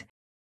this? And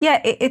yeah,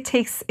 it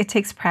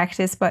takes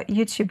practice, but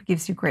YouTube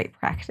gives you great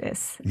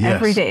practice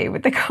every day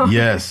with the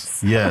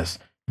comments. Yes.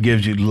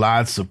 Gives you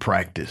lots of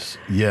practice.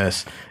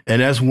 Yes.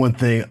 And that's one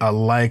thing I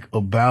like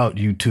about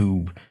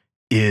YouTube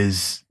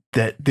is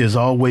that there's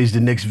always the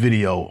next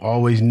video,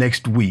 always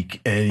next week,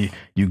 and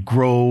you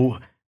grow.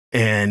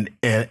 And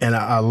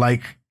I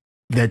like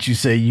that you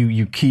say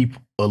you keep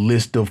a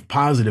list of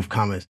positive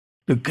comments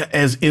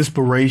as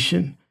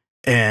inspiration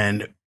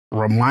and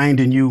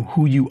reminding you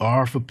who you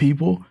are for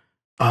people.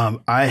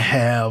 I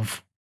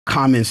have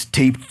comments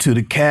taped to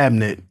the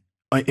cabinet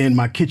in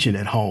my kitchen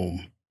at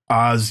home.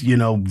 Oz,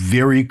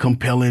 very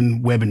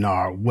compelling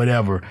webinar,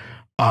 whatever,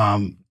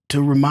 to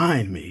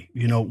remind me,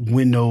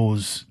 when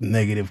those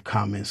negative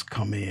comments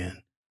come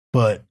in.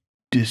 But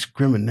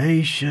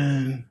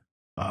discrimination,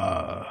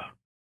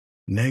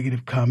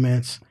 negative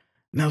comments.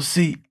 Now,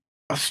 see,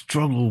 I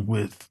struggle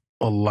with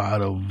a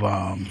lot of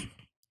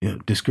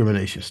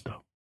discrimination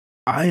stuff.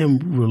 I am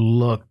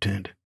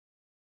reluctant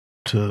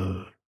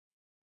to,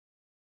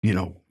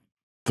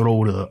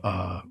 throw the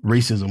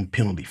racism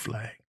penalty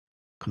flag.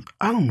 Because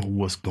I don't know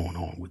what's going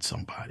on with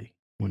somebody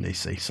when they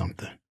say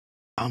something.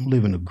 I'm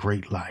living a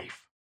great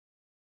life.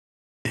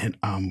 And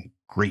I'm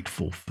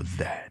grateful for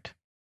that.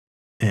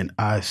 And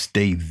I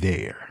stay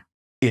there.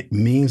 It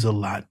means a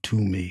lot to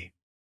me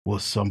when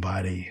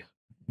somebody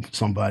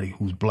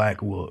who's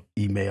Black will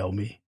email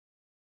me,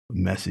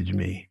 message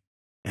me,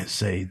 and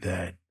say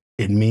that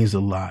it means a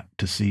lot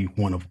to see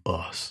one of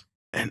us.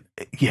 And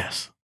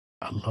yes,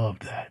 I love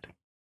that.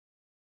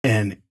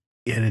 And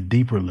at a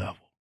deeper level,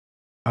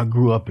 I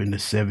grew up in the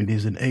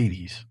 70s and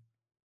 80s,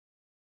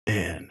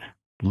 and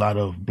a lot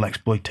of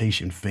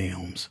blaxploitation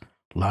films,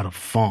 a lot of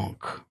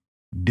funk,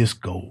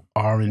 disco,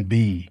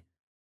 R&B.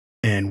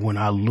 And when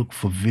I look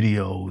for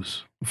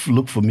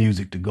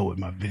music to go with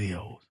my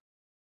videos,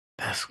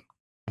 that's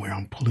where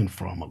I'm pulling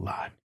from a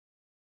lot.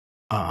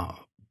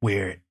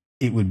 Where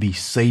it would be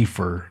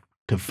safer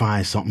to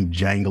find something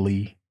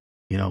jangly,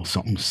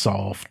 something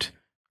soft,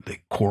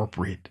 like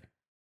corporate.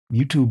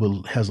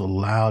 YouTube has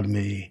allowed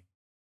me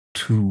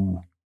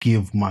to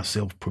give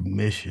myself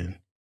permission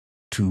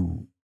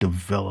to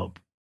develop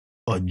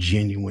a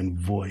genuine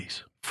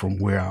voice from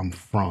where I'm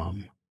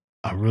from.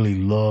 I really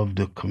love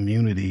the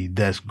community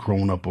that's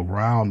grown up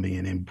around me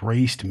and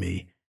embraced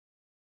me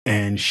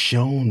and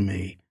shown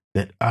me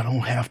that I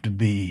don't have to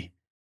be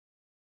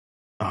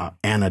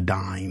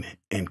anodyne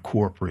and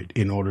corporate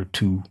in order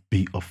to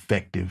be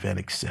effective and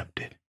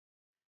accepted.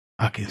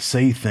 I can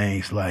say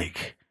things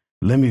like,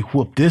 let me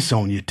whoop this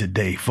on you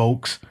today,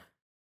 folks.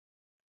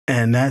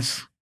 And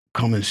that's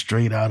coming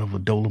straight out of a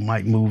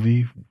Dolomite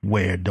movie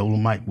where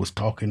Dolomite was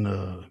talking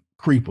to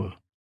Creeper.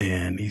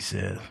 And he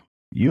says,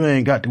 you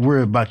ain't got to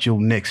worry about your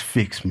next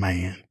fix,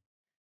 man.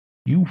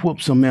 You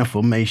whoop some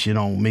information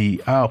on me,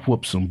 I'll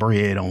whoop some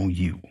bread on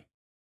you.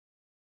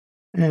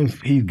 And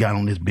he got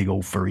on this big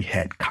old furry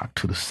hat cocked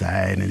to the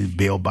side and his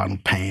bell-bottom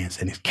pants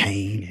and his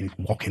cane and he's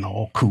walking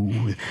all cool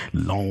with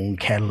long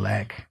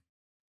Cadillac.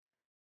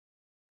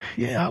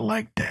 Yeah, I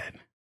like that.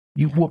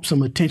 You whoop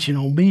some attention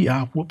on me,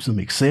 I'll whoop some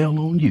Excel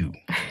on you.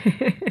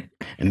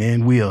 And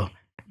then we'll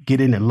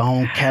get in the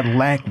long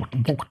Cadillac,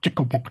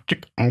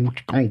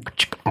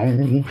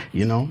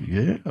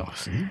 yeah,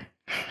 see?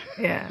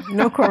 Yeah,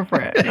 no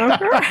corporate.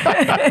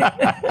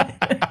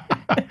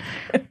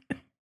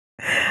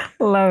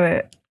 Love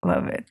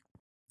it.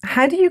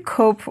 How do you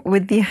cope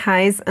with the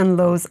highs and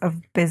lows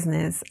of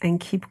business and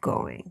keep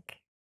going?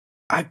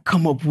 I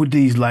come up with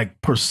these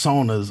like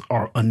personas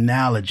or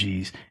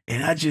analogies,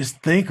 and I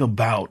just think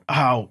about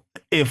how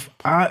if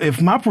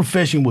my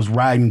profession was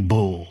riding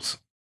bulls,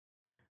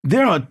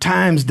 there are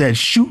times that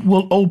chute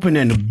will open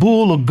and the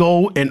bull will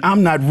go, and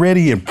I'm not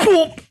ready, and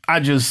poof,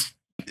 I'm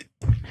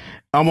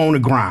on the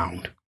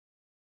ground.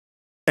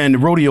 And the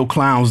rodeo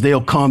clowns,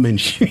 they'll come and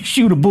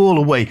shoot a bull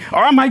away, or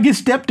I might get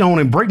stepped on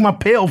and break my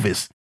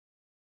pelvis.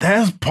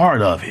 That's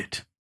part of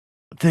it.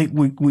 I think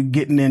we're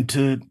getting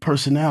into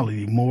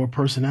more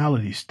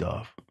personality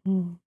stuff.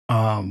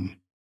 I've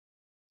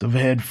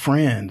had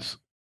friends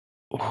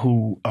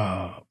who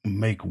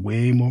make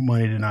way more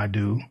money than I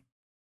do.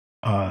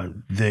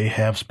 They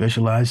have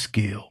specialized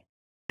skill,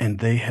 and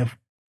they have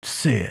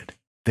said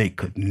they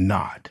could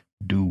not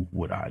do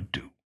what I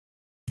do.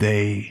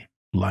 They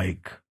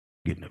like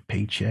getting a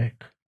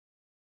paycheck,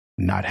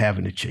 not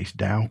having to chase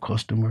down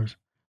customers,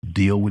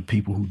 deal with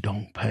people who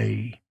don't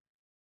pay,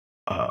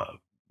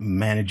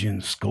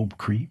 managing scope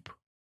creep.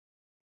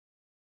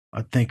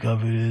 I think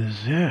of it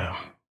as, yeah,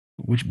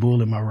 which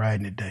bull am I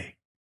riding today?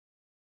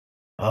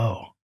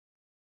 Oh,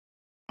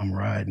 I'm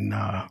riding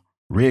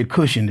red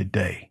cushion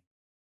today.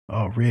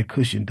 Oh, red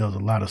cushion does a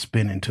lot of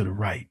spinning to the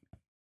right.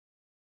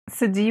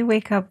 So do you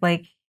wake up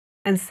like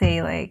and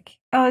say like,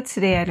 oh,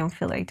 today I don't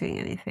feel like doing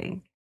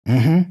anything?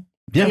 Mm-hmm.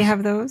 Yes. Do you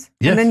have those?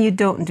 Yes. And then you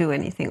don't do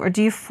anything? Or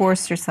do you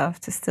force yourself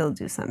to still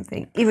do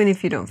something, even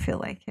if you don't feel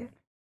like it?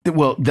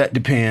 Well, that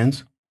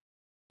depends.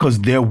 Because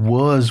there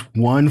was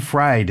one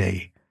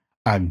Friday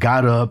I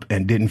got up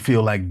and didn't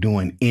feel like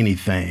doing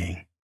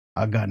anything.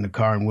 I got in the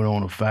car and went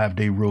on a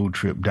 5-day road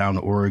trip down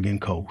the Oregon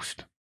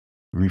coast,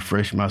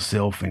 refresh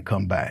myself and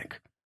come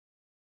back.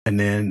 And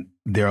then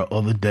there are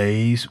other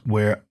days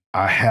where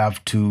I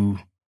have to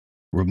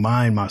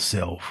remind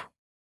myself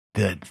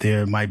that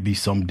there might be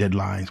some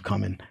deadlines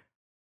coming.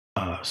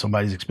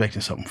 Somebody's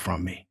expecting something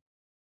from me.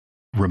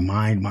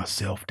 Remind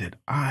myself that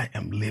I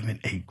am living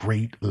a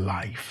great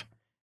life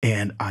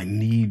and I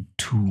need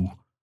to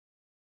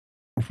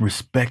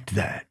respect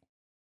that,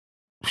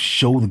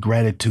 show the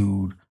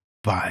gratitude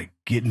by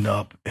getting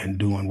up and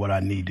doing what I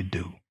need to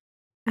do.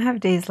 I have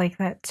days like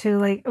that too.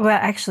 Like, well,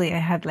 actually, I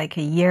had like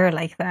a year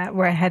like that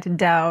where I had it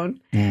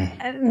down.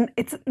 And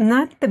it's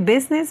not the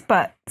business,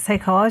 but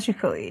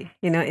psychologically,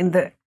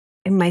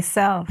 in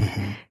myself.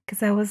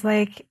 Because I was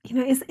like,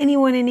 is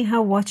anyone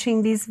anyhow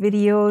watching these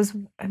videos?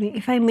 I mean,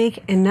 if I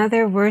make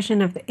another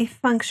version of the if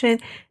function,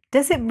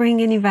 does it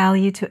bring any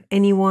value to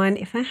anyone?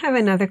 If I have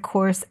another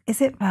course, is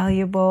it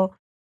valuable?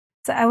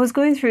 So I was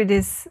going through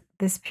this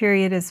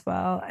period as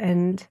well.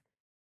 And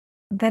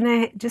then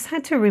I just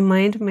had to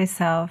remind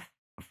myself,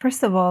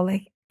 first of all,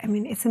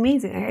 it's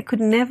amazing. I could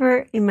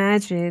never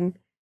imagine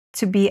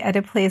to be at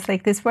a place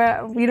like this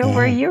where,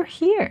 where you're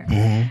here.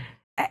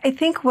 I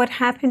think what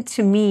happened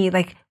to me,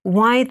 like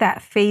why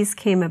that phase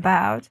came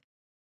about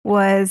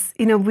was,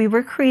 we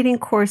were creating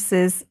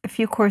courses, a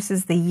few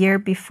courses the year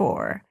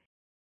before.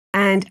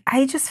 And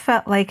I just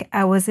felt like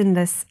I was in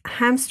this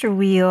hamster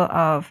wheel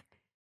of,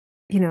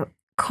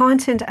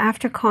 content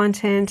after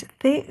content,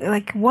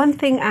 like one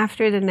thing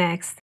after the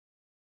next,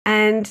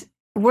 and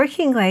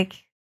working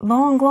like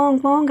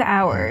long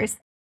hours.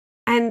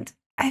 And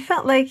I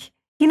felt like,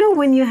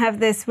 when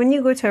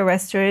you go to a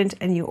restaurant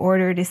and you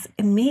order this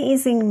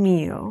amazing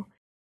meal,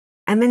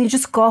 and then you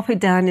just gulp it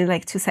down in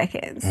like 2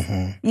 seconds.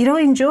 You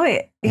don't enjoy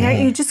it.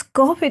 You just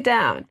gulp it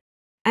down.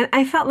 And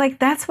I felt like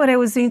that's what I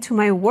was doing to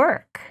my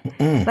work.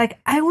 Like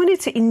I wanted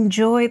to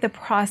enjoy the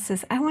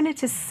process. I wanted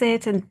to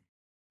sit and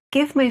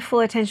give my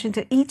full attention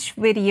to each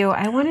video.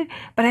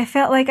 But I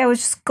felt like I was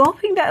just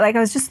gulping that, like I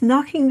was just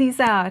knocking these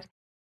out.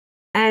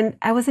 And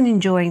I wasn't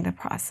enjoying the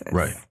process.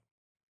 Right.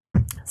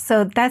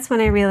 So that's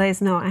when I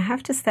realized, no, I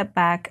have to step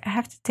back. I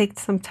have to take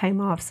some time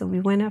off. So we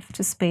went off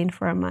to Spain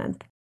for a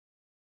month.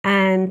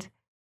 And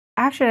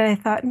after that, I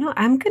thought, no,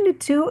 I'm going to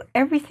do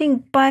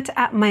everything but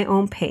at my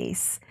own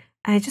pace.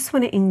 I just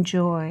want to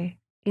enjoy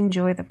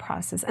the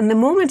process. And the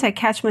moment I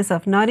catch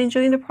myself not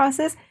enjoying the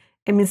process,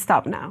 it means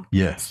stop now.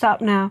 Yes.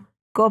 Stop now.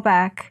 Go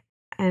back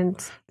and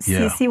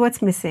see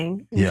what's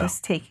missing and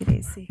just take it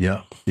easy.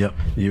 Yeah.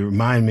 You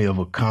remind me of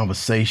a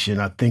conversation.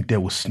 I think there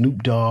was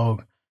Snoop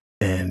Dogg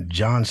and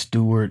Jon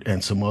Stewart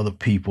and some other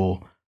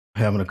people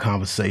having a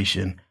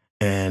conversation.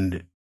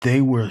 And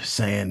they were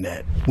saying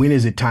that, when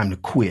is it time to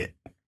quit?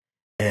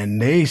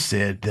 And they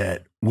said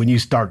that when you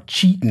start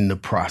cheating the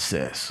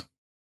process,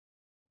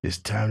 it's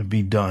time to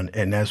be done.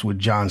 And that's what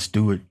Jon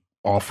Stewart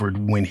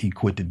offered when he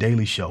quit The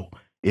Daily Show.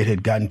 It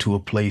had gotten to a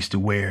place to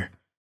where,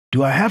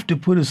 do I have to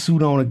put a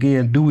suit on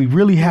again? Do we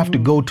really have to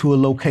go to a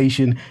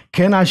location?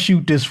 Can I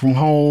shoot this from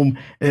home?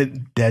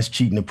 That's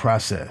cheating the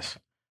process.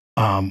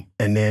 And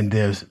then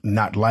there's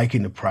not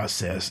liking the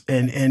process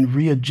and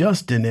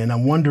readjusting. And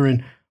I'm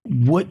wondering,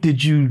 what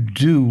did you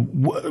do?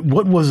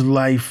 What was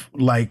life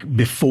like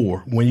before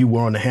when you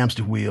were on the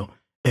hamster wheel?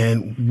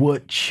 And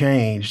what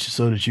changed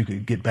so that you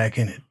could get back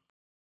in it?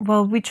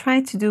 Well, we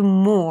tried to do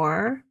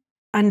more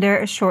under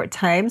a short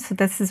time. So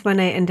this is when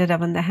I ended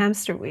up on the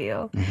hamster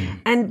wheel.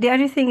 And the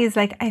other thing is,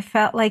 like, I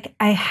felt like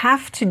I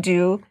have to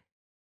do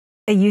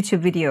a YouTube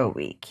video a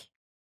week.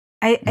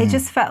 I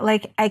just felt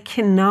like I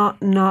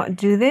cannot not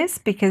do this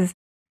because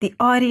the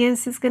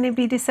audience is going to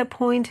be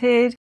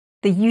disappointed.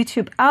 The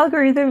YouTube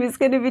algorithm is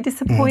going to be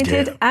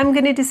disappointed. I'm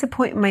going to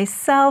disappoint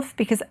myself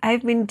because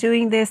I've been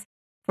doing this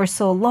for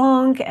so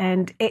long,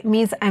 and it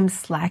means I'm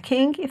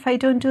slacking if I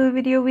don't do a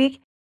video a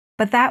week.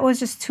 But that was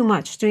just too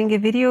much, doing a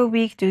video a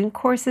week, doing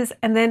courses.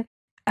 And then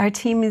our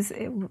team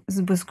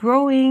was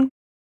growing.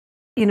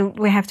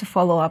 We have to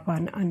follow up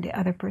on the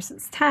other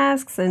person's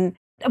tasks and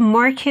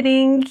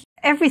marketing,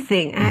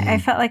 everything. I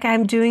felt like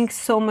I'm doing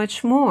so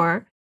much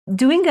more,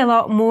 doing a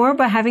lot more,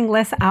 but having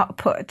less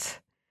output.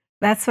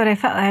 That's what I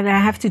felt. And I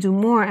have to do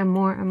more and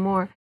more and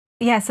more.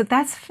 Yeah, so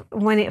that's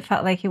when it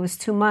felt like it was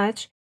too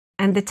much.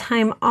 And the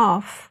time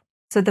off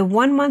So the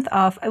 1 month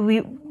off,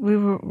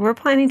 we're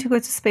planning to go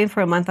to Spain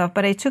for a month off,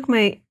 but I took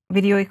my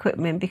video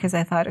equipment because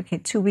I thought, okay,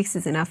 2 weeks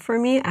is enough for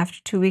me.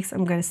 After 2 weeks,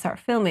 I'm going to start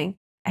filming.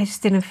 I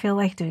just didn't feel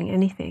like doing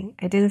anything.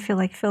 I didn't feel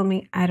like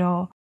filming at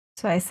all.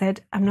 So I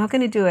said, I'm not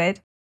going to do it.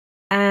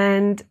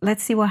 And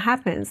let's see what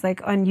happens,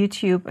 like on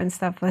YouTube and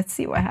stuff. Let's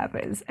see what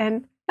happens.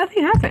 And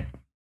nothing happened.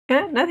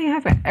 Yeah, nothing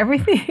happened.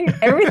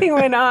 Everything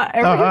went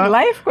on.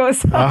 Life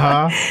goes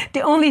on.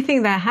 The only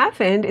thing that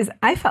happened is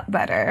I felt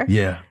better.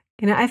 Yeah.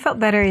 I felt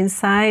better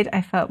inside.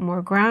 I felt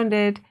more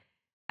grounded.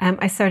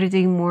 I started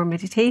doing more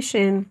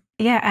meditation.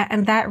 Yeah,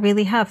 and that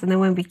really helped. And then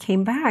when we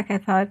came back, I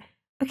thought,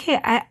 okay,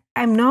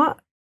 I'm not,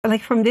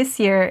 like from this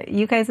year,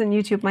 you guys on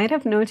YouTube might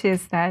have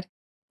noticed that,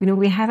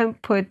 we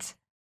haven't put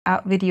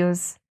out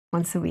videos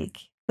once a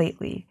week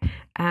lately.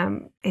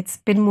 It's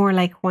been more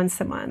like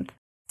once a month.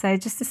 So I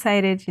just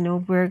decided,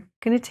 we're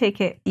going to take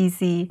it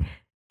easy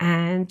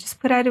and just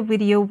put out a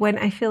video when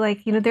I feel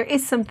like, there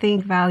is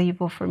something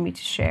valuable for me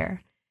to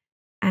share.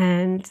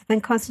 And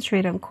then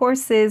concentrate on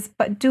courses,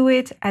 but do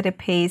it at a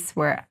pace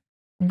where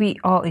we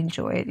all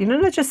enjoy it.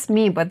 Not just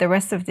me, but the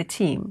rest of the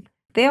team.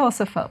 They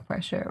also felt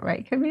pressure,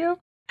 right, Camille?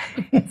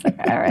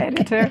 Our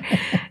editor.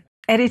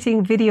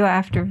 Editing video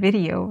after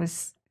video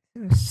was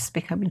just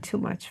becoming too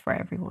much for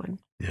everyone.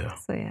 Yeah.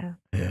 So, yeah.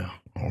 Yeah.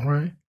 All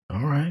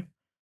right.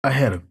 I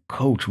had a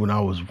coach when I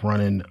was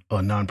running a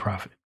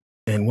nonprofit.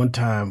 And one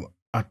time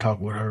I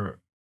talked with her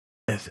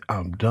and said,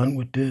 I'm done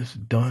with this,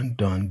 done.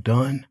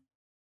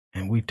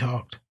 And we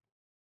talked.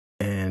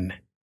 And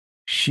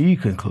she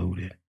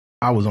concluded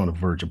I was on the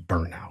verge of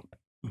burnout,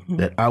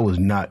 that I was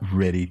not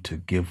ready to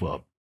give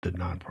up the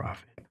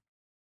nonprofit.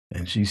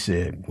 And she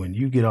said, when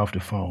you get off the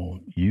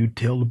phone, you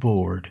tell the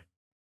board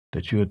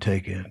that you're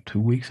taking 2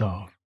 weeks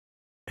off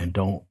and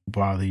don't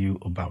bother you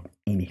about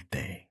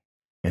anything.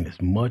 And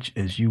as much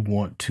as you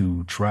want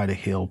to try to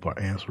help or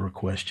answer a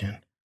question,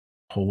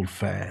 hold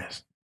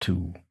fast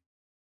to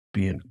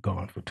being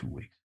gone for 2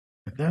 weeks.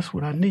 And that's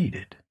what I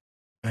needed.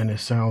 And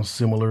it sounds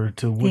similar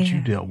to what you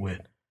dealt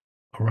with.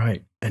 All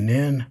right. And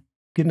then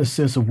getting a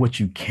sense of what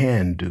you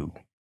can do,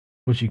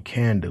 what you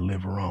can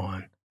deliver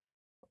on.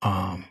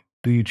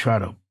 Do you try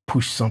to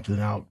push something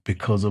out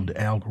because of the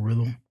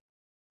algorithm?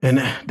 And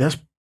that's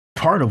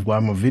part of why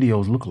my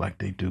videos look like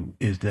they do,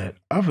 is that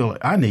I feel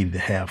like I needed to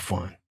have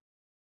fun.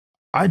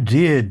 I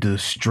did the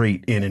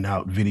straight in and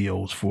out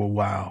videos for a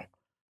while,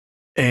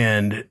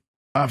 and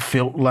I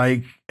felt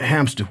like a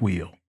hamster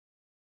wheel.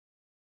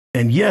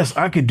 And yes,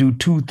 I could do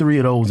 2, 3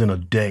 of those in a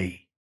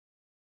day.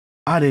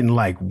 I didn't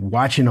like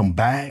watching them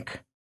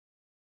back.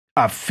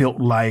 I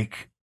felt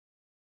like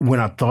when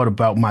I thought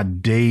about my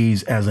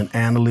days as an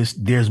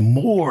analyst, there's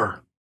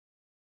more.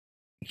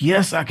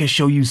 Yes, I can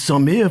show you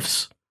some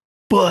ifs,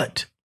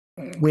 but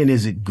when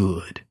is it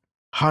good?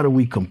 How do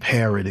we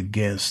compare it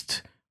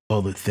against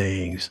other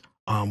things?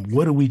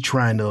 What are we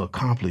trying to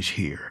accomplish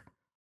here?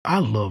 I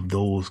love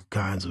those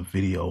kinds of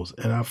videos,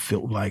 and I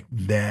felt like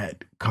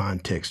that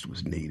context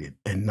was needed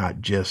and not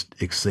just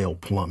Excel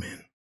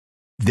plumbing.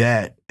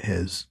 That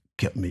has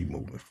kept me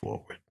moving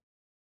forward.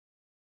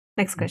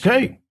 Next question.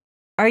 Okay.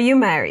 Are you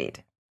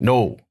married?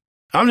 No,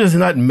 I'm just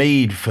not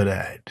made for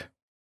that.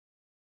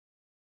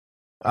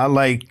 I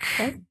like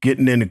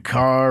getting in the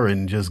car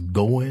and just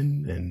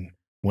going. And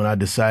when I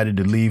decided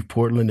to leave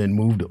Portland and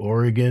move to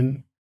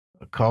Oregon,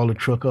 I called the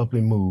truck up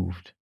and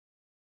moved.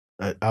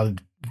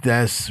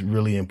 That's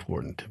really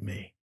important to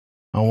me.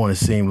 I don't want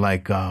to seem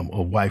like a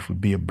wife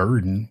would be a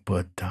burden,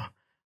 but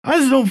I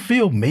just don't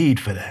feel made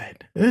for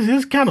that.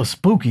 It's kind of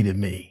spooky to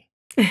me.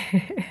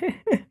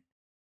 I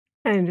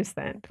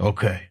understand.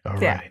 Okay, all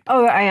right.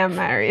 Oh, I am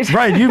married.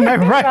 Right, you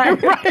married, right.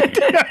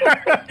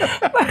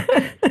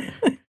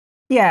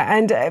 Yeah,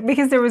 and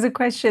because there was a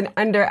question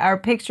under our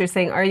picture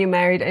saying, are you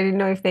married? I didn't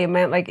know if they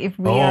meant like if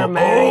we are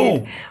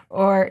married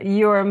or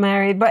you're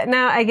married. But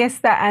now I guess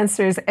that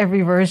answers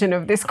every version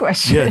of this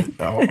question.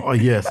 Yes.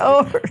 Yes.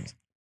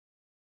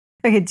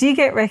 Okay, do you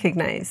get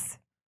recognized?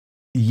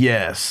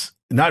 Yes.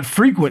 Not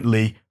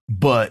frequently,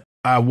 but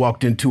I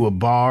walked into a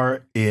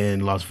bar in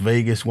Las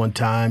Vegas one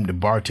time. The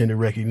bartender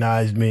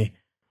recognized me.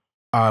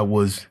 I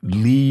was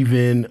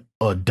leaving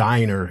a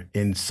diner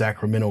in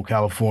Sacramento,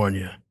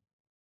 California.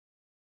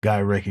 Guy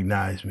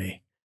recognized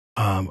me.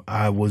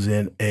 I was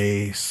in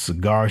a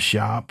cigar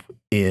shop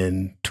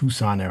in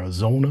Tucson,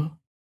 Arizona,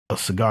 a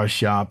cigar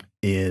shop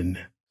in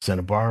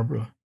Santa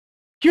Barbara.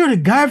 You're the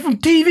guy from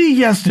TV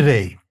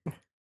yesterday.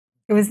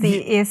 It was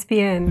the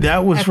ESPN.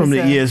 That was episode. from the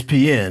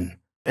ESPN.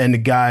 And the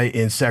guy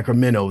in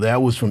Sacramento,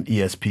 that was from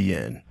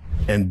ESPN.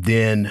 And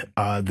then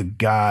the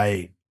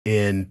guy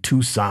in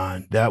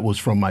Tucson, that was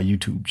from my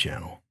YouTube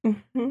channel.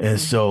 Mm-hmm. And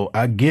so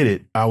I get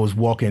it. I was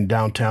walking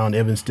downtown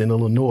Evanston,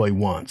 Illinois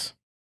once.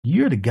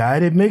 You're the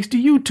guy that makes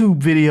the YouTube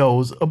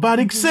videos about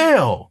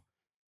Excel.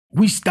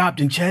 We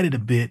stopped and chatted a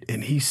bit,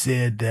 and he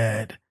said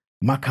that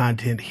my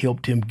content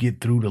helped him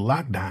get through the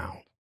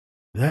lockdown.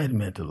 That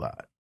meant a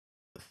lot.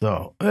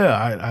 So,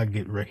 yeah, I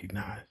get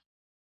recognized.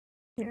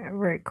 Yeah,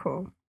 very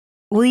cool.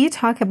 Will you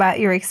talk about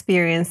your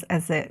experience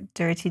as a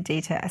dirty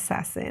data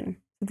assassin?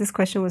 This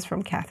question was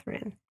from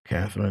Catherine.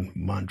 Catherine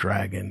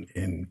Mondragon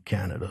in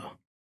Canada.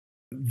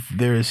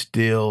 There is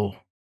still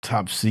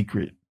top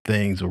secret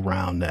things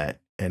around that.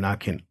 And I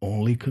can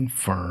only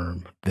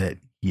confirm that,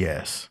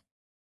 yes,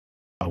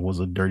 I was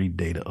a dirty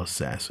data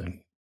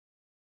assassin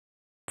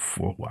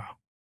for a while.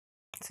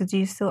 So do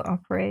you still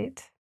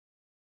operate?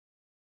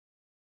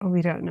 Oh,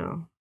 we don't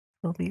know.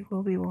 We'll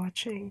be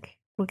watching.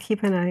 We'll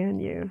keep an eye on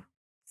you.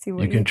 See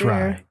what You can do.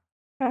 try.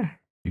 Ah.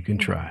 You can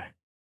try.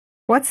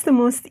 What's the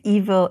most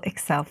evil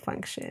Excel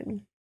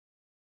function?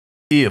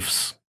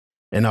 Ifs.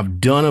 And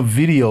I've done a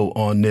video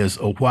on this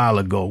a while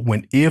ago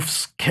when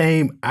ifs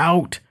came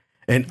out.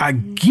 And I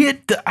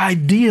get the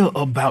idea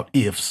about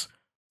ifs,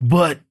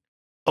 but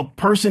a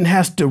person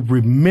has to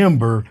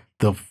remember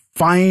the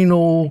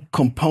final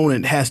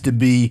component has to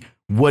be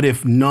what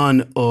if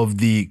none of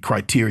the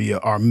criteria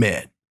are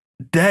met?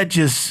 That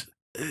just,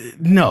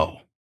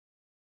 no.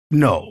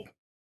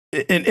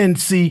 And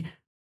see,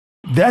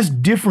 that's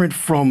different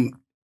from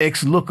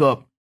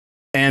XLOOKUP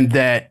and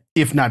that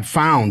if not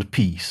found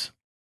piece.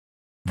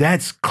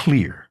 That's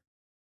clear.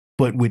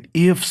 But with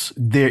ifs,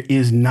 there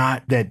is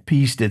not that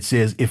piece that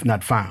says if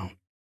not found.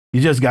 You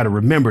just got to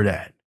remember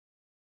that.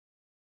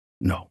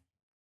 No.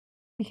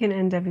 You can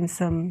end up in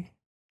some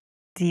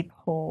deep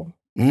hole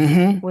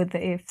with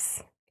the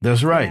ifs.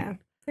 That's right. Yeah,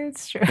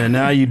 it's true. And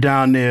now you're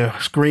down there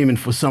screaming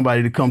for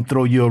somebody to come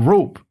throw you a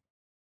rope.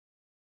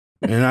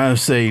 And I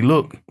say,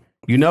 look,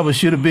 you never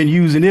should have been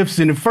using ifs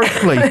in the first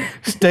place.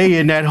 Stay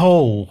in that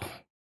hole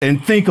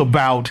and think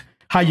about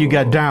how you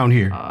got down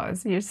here. Oh,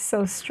 you're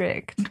so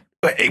strict.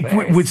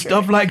 With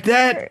stuff like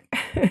that,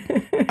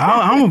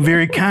 I'm a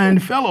very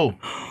kind fellow.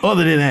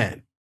 Other than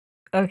that.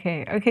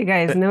 Okay,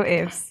 guys, no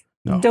ifs.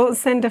 No. Don't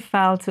send a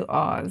file to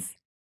Oz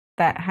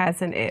that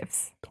has an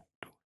ifs.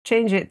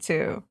 Change it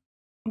to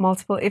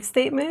multiple if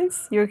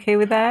statements. You okay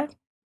with that?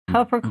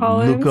 Helper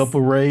columns. Look up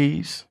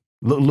arrays.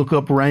 Look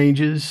up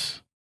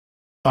ranges.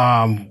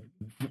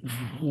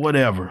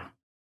 Whatever.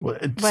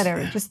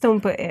 Whatever. Just don't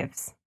put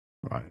ifs.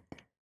 Right.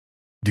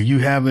 Do you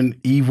have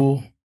an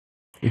evil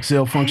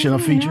Excel function or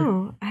feature?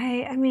 No,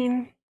 I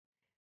mean,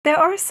 there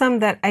are some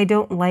that I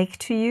don't like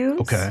to use.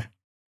 Okay.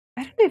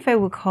 I don't know if I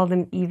would call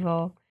them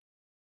evil.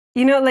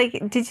 You know, like,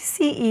 did you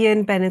see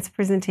Ian Bennett's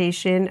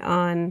presentation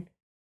on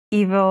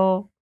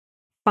evil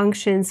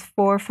functions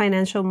for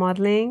financial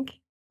modeling?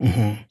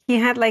 Mm-hmm. He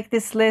had like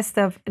this list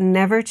of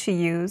never to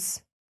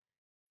use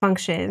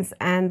functions,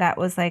 and that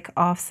was like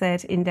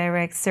offset,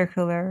 indirect,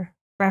 circular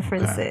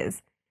references.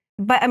 Okay.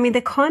 But I mean,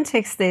 the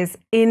context is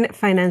in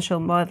financial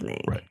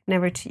modeling, right.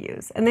 Never to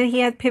use. And then he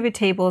had pivot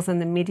tables on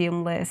the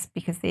medium list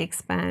because they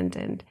expand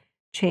and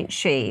change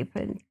shape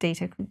and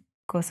data could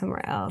go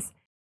somewhere else.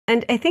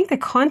 And I think the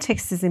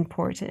context is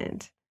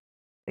important,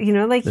 you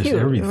know, like you,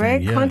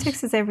 right? Yes.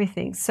 Context is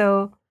everything.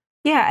 So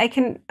yeah, I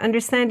can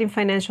understand in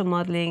financial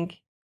modeling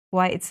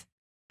why it's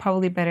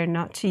probably better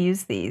not to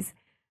use these.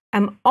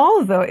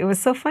 Although it was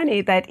so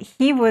funny that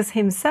he was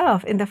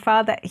himself in the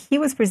file that he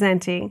was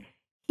presenting,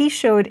 he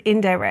showed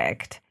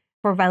indirect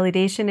for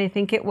validation, I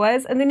think it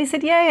was. And then he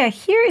said, yeah,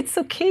 here it's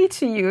okay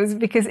to use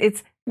because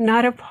it's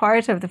not a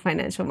part of the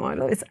financial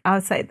model. It's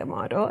outside the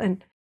model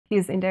and he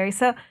used indirect.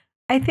 So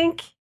I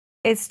think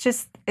it's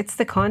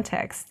the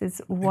context.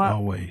 It's what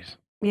always.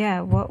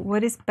 Yeah,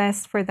 what is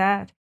best for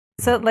that.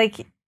 So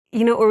like,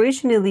 you know,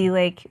 originally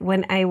like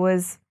when I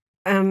was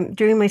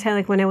during my time,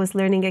 like when I was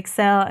learning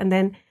Excel and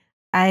then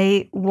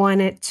I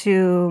wanted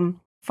to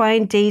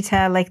find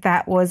data like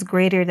that was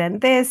greater than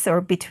this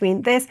or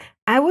between this,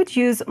 I would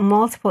use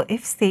multiple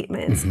if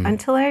statements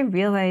until I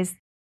realized,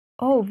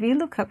 oh,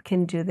 VLOOKUP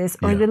can do this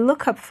or the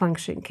lookup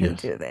function can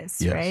do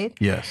this, right?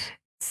 Yes.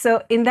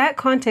 So in that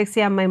context,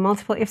 yeah, my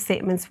multiple if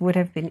statements would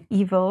have been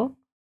evil.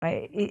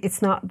 Right?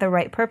 It's not the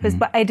right purpose,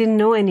 but I didn't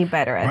know any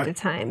better at the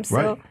time.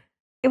 So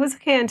it was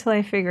okay until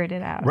I figured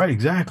it out. Right,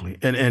 exactly.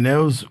 And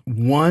there was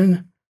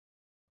one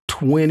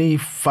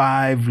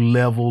 25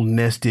 level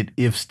nested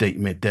if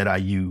statement that I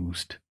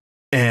used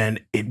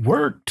and it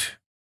worked.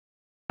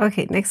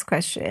 Okay, next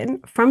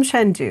question from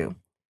Shandu.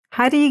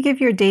 How do you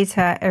give your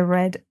data a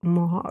red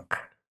mohawk?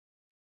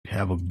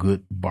 Have a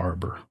good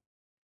barber.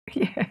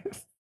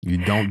 Yes. You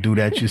don't do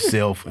that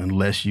yourself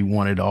unless you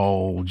want it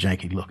all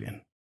janky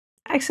looking.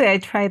 Actually, I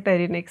tried that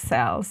in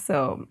Excel.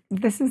 So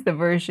this is the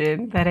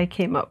version that I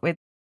came up with.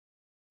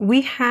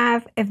 We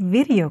have a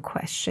video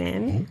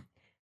question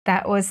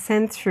that was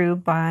sent through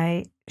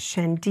by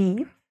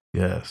Shandeep.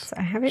 Yes. So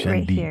I have it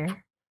right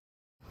here.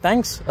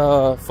 Thanks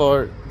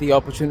for the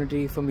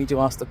opportunity for me to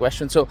ask the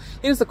question. So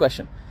here's the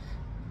question.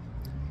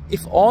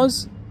 If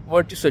Oz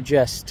were to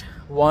suggest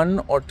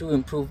 1 or 2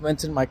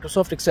 improvements in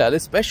Microsoft Excel,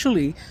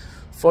 especially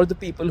for the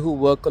people who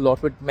work a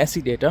lot with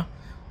messy data,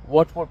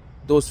 what would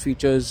those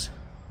features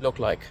look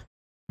like?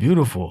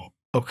 Beautiful.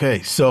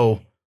 Okay,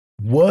 so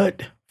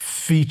what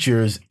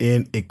features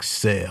in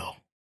Excel?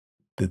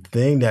 The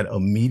thing that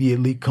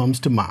immediately comes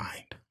to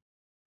mind,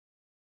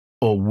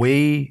 a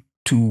way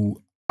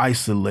to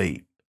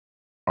isolate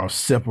or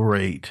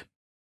separate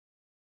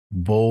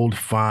bold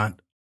font,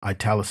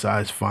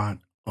 italicized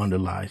font,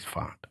 underlined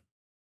font.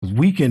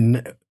 We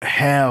can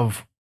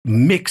have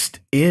mixed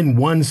in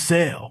one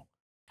cell.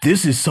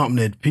 This is something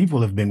that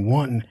people have been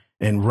wanting.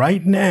 And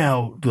right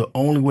now, the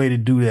only way to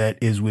do that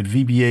is with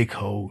VBA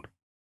code,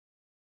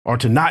 or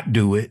to not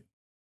do it,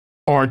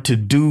 or to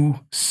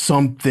do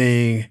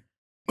something,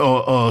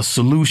 a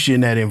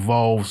solution that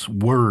involves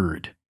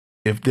Word.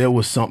 If there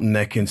was something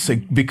that can say,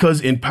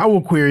 because in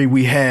Power Query,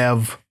 we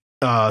have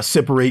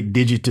separate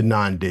digit to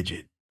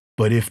non-digit.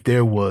 But if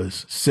there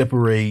was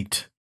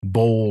separate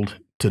bold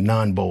to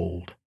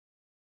non-bold,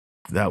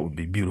 that would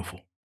be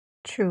beautiful.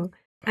 True.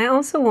 I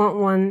also want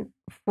one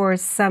for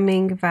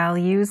summing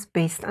values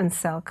based on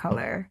cell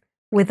color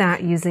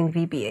without using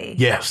VBA.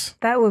 Yes.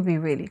 That would be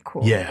really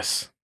cool.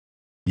 Yes.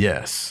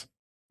 Yes.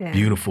 Yeah.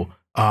 Beautiful.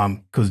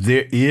 Because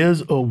there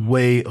is a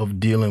way of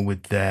dealing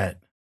with that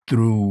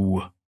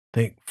through, I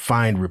think,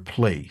 find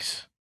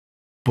replace.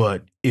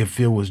 But if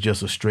it was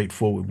just a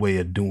straightforward way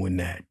of doing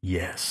that,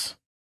 yes.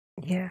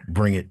 Yeah.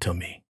 Bring it to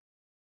me.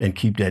 And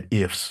keep that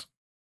ifs.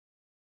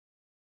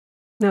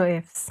 No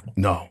ifs.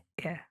 No.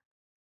 Yeah.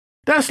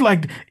 That's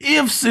like,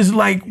 ifs is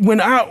like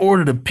when I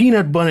ordered a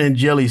peanut butter and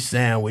jelly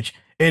sandwich,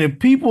 and if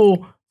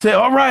people say,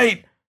 all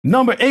right,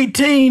 number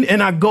 18,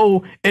 and I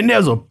go, and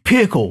there's a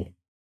pickle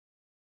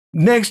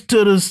next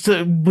to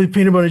the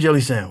peanut butter and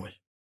jelly sandwich.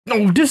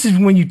 No, this is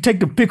when you take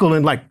the pickle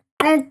and like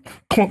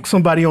clunk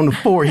somebody on the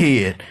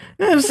forehead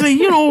and say,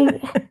 you know,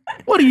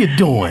 what are you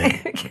doing?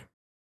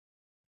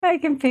 I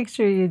can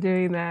picture you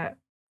doing that.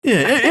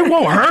 Yeah, it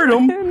won't hurt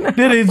them.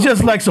 Then it's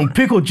just like some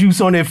pickle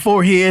juice on their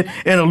forehead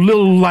and a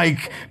little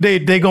like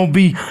they're gonna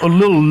be a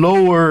little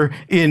lower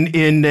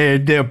in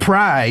their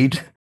pride.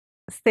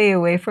 Stay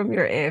away from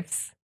your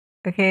ifs,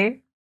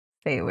 okay?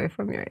 Stay away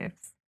from your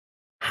ifs.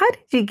 How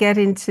did you get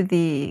into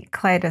the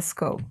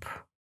kaleidoscope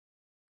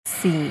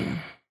scene?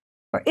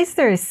 Or is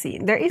there a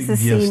scene? There is a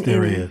scene. Yes,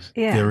 there is.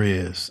 Yeah. There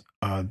is.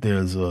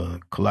 There's a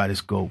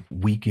kaleidoscope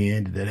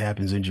weekend that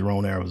happens in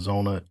Gharani,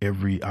 Arizona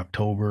every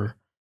October.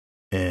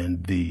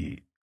 And the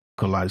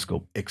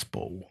Kaleidoscope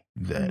Expo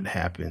that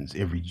happens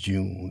every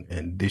June.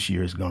 And this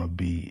year is going to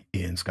be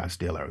in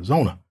Scottsdale,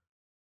 Arizona.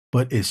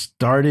 But it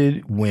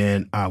started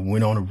when I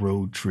went on a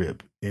road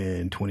trip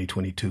in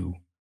 2022.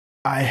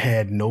 I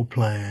had no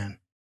plan.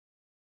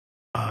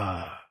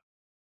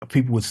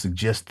 People would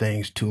suggest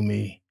things to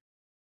me.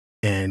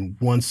 And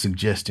one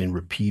suggestion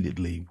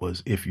repeatedly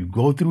was, if you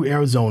go through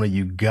Arizona,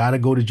 you got to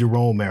go to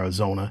Jerome,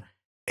 Arizona,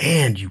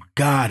 and you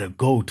got to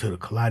go to the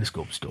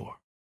Kaleidoscope store.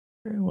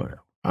 Well,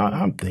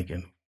 I'm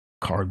thinking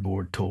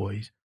cardboard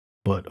toys,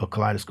 but a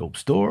kaleidoscope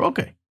store.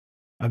 Okay.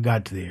 I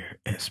got there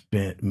and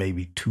spent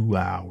maybe 2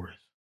 hours,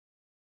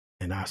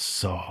 and I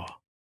saw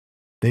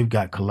they've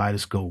got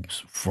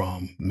kaleidoscopes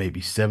from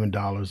maybe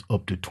 $7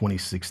 up to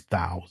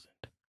 $26,000.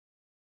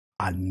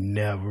 I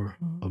never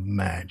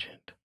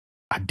imagined.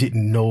 I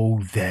didn't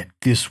know that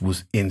this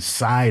was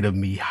inside of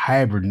me,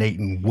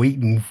 hibernating,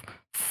 waiting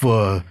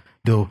for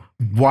the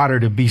water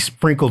to be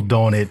sprinkled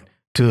on it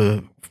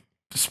to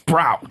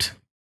sprout.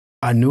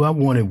 I knew I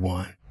wanted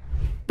one.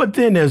 But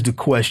then there's the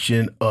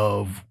question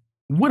of,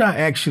 would I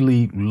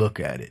actually look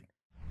at it?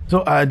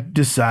 So I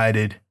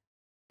decided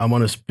I'm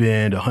going to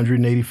spend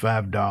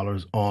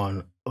 $185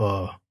 on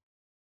a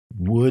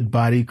wood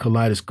body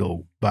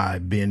kaleidoscope by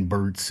Ben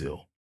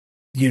Birdsill.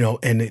 You know,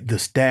 and the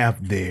staff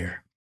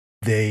there,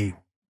 they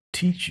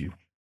teach you.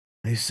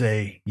 They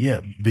say, yeah,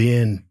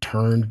 Ben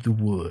turned the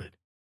wood.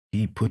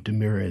 He put the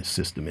mirroring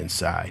system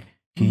inside.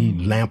 He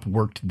lamp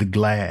worked the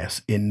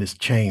glass in this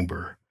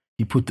chamber.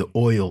 He put the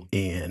oil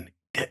in,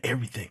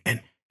 everything.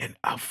 And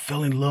I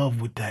fell in love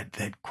with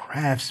that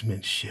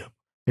craftsmanship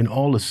and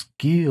all the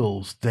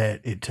skills that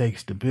it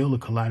takes to build a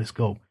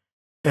kaleidoscope.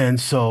 And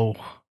so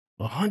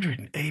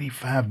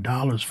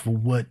 $185 for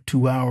what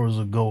 2 hours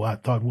ago I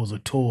thought was a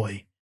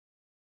toy.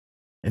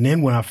 And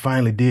then when I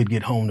finally did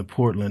get home to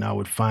Portland, I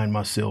would find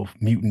myself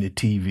muting the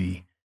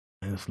TV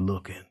and just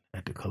looking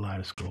at the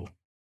kaleidoscope.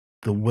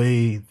 The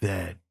way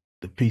that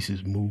the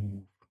pieces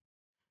move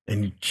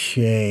and you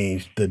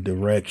change the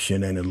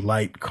direction and the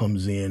light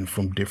comes in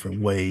from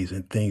different ways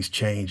and things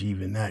change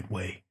even that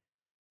way.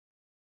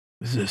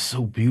 This is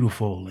so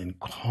beautiful and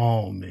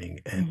calming,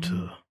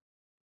 and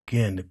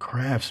again, the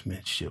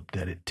craftsmanship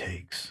that it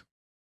takes.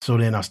 So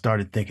then I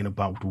started thinking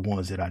about the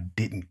ones that I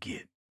didn't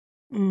get.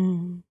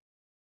 And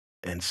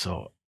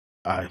so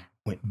I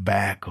went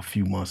back a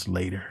few months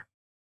later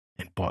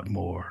and bought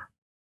more.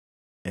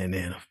 And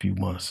then a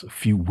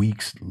few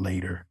weeks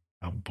later,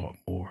 I bought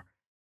more.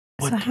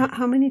 But so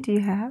how many do you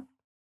have?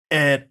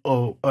 At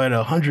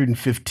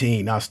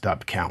 115, I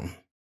stopped counting.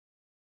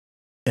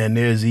 And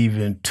there's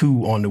even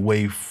 2 on the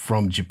way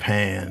from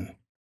Japan.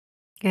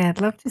 Yeah,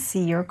 I'd love to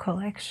see your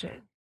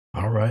collection.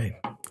 All right.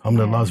 I'm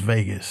to Las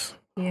Vegas.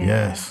 Yeah.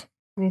 Yes.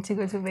 We need to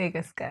go to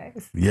Vegas,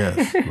 guys.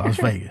 Yes, Las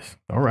Vegas.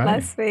 All right.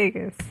 Las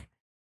Vegas.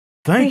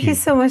 Thank you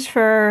so much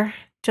for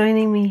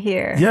joining me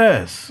here.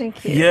 Yes.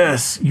 Thank you.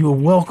 Yes, you're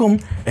welcome.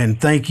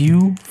 And thank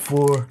you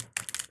for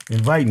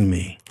inviting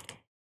me.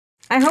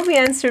 I hope we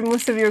answered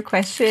most of your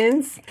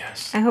questions.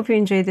 Yes. I hope you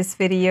enjoyed this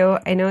video.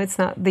 I know it's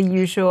not the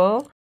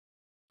usual,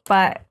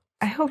 but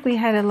I hope we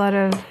had a lot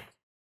of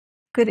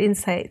good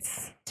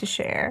insights to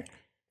share.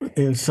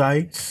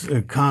 Insights,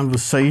 a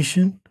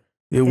conversation.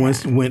 It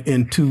went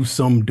into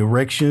some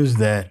directions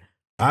that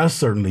I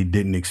certainly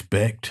didn't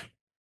expect.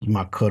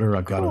 My cutter,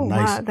 I got a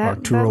nice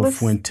Arturo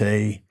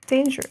Fuente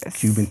dangerous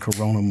Cuban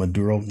Corona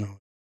Maduro. No.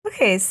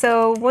 Okay,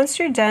 so once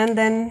you're done,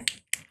 then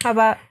how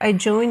about I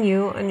join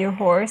you on your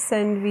horse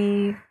and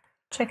we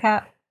check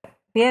out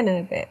Vienna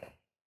a bit?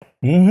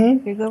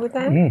 Mm-hmm. You good with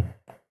that?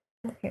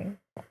 Mm-hmm. Okay.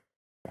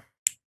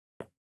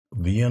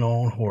 Vienna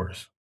on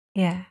horse.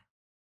 Yeah.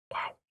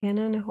 Wow.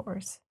 Vienna on a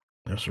horse.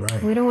 That's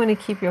right. We don't want to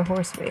keep your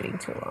horse waiting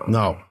too long.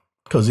 No,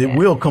 because it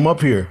will come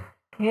up here.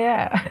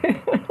 Yeah.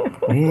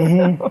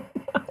 Mm-hmm.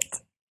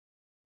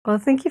 Well,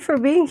 thank you for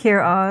being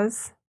here,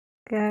 Oz.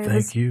 Yeah,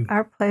 thank you.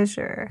 Our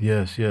pleasure.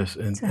 Yes.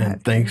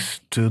 And thanks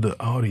to the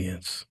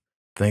audience.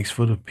 Thanks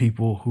for the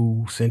people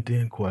who sent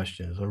in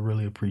questions. I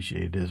really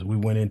appreciate this. We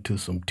went into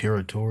some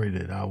territory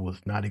that I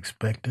was not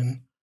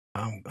expecting.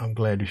 I'm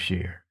glad to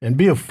share and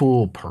be a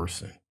full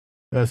person.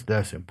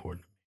 That's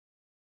important.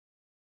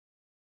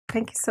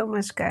 Thank you so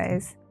much,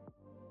 guys.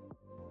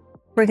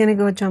 We're going to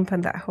go jump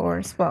on that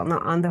horse. Well,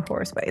 not on the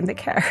horse, but in the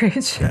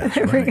carriage. That's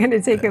We're right. going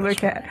to take a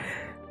look at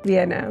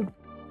Vienna.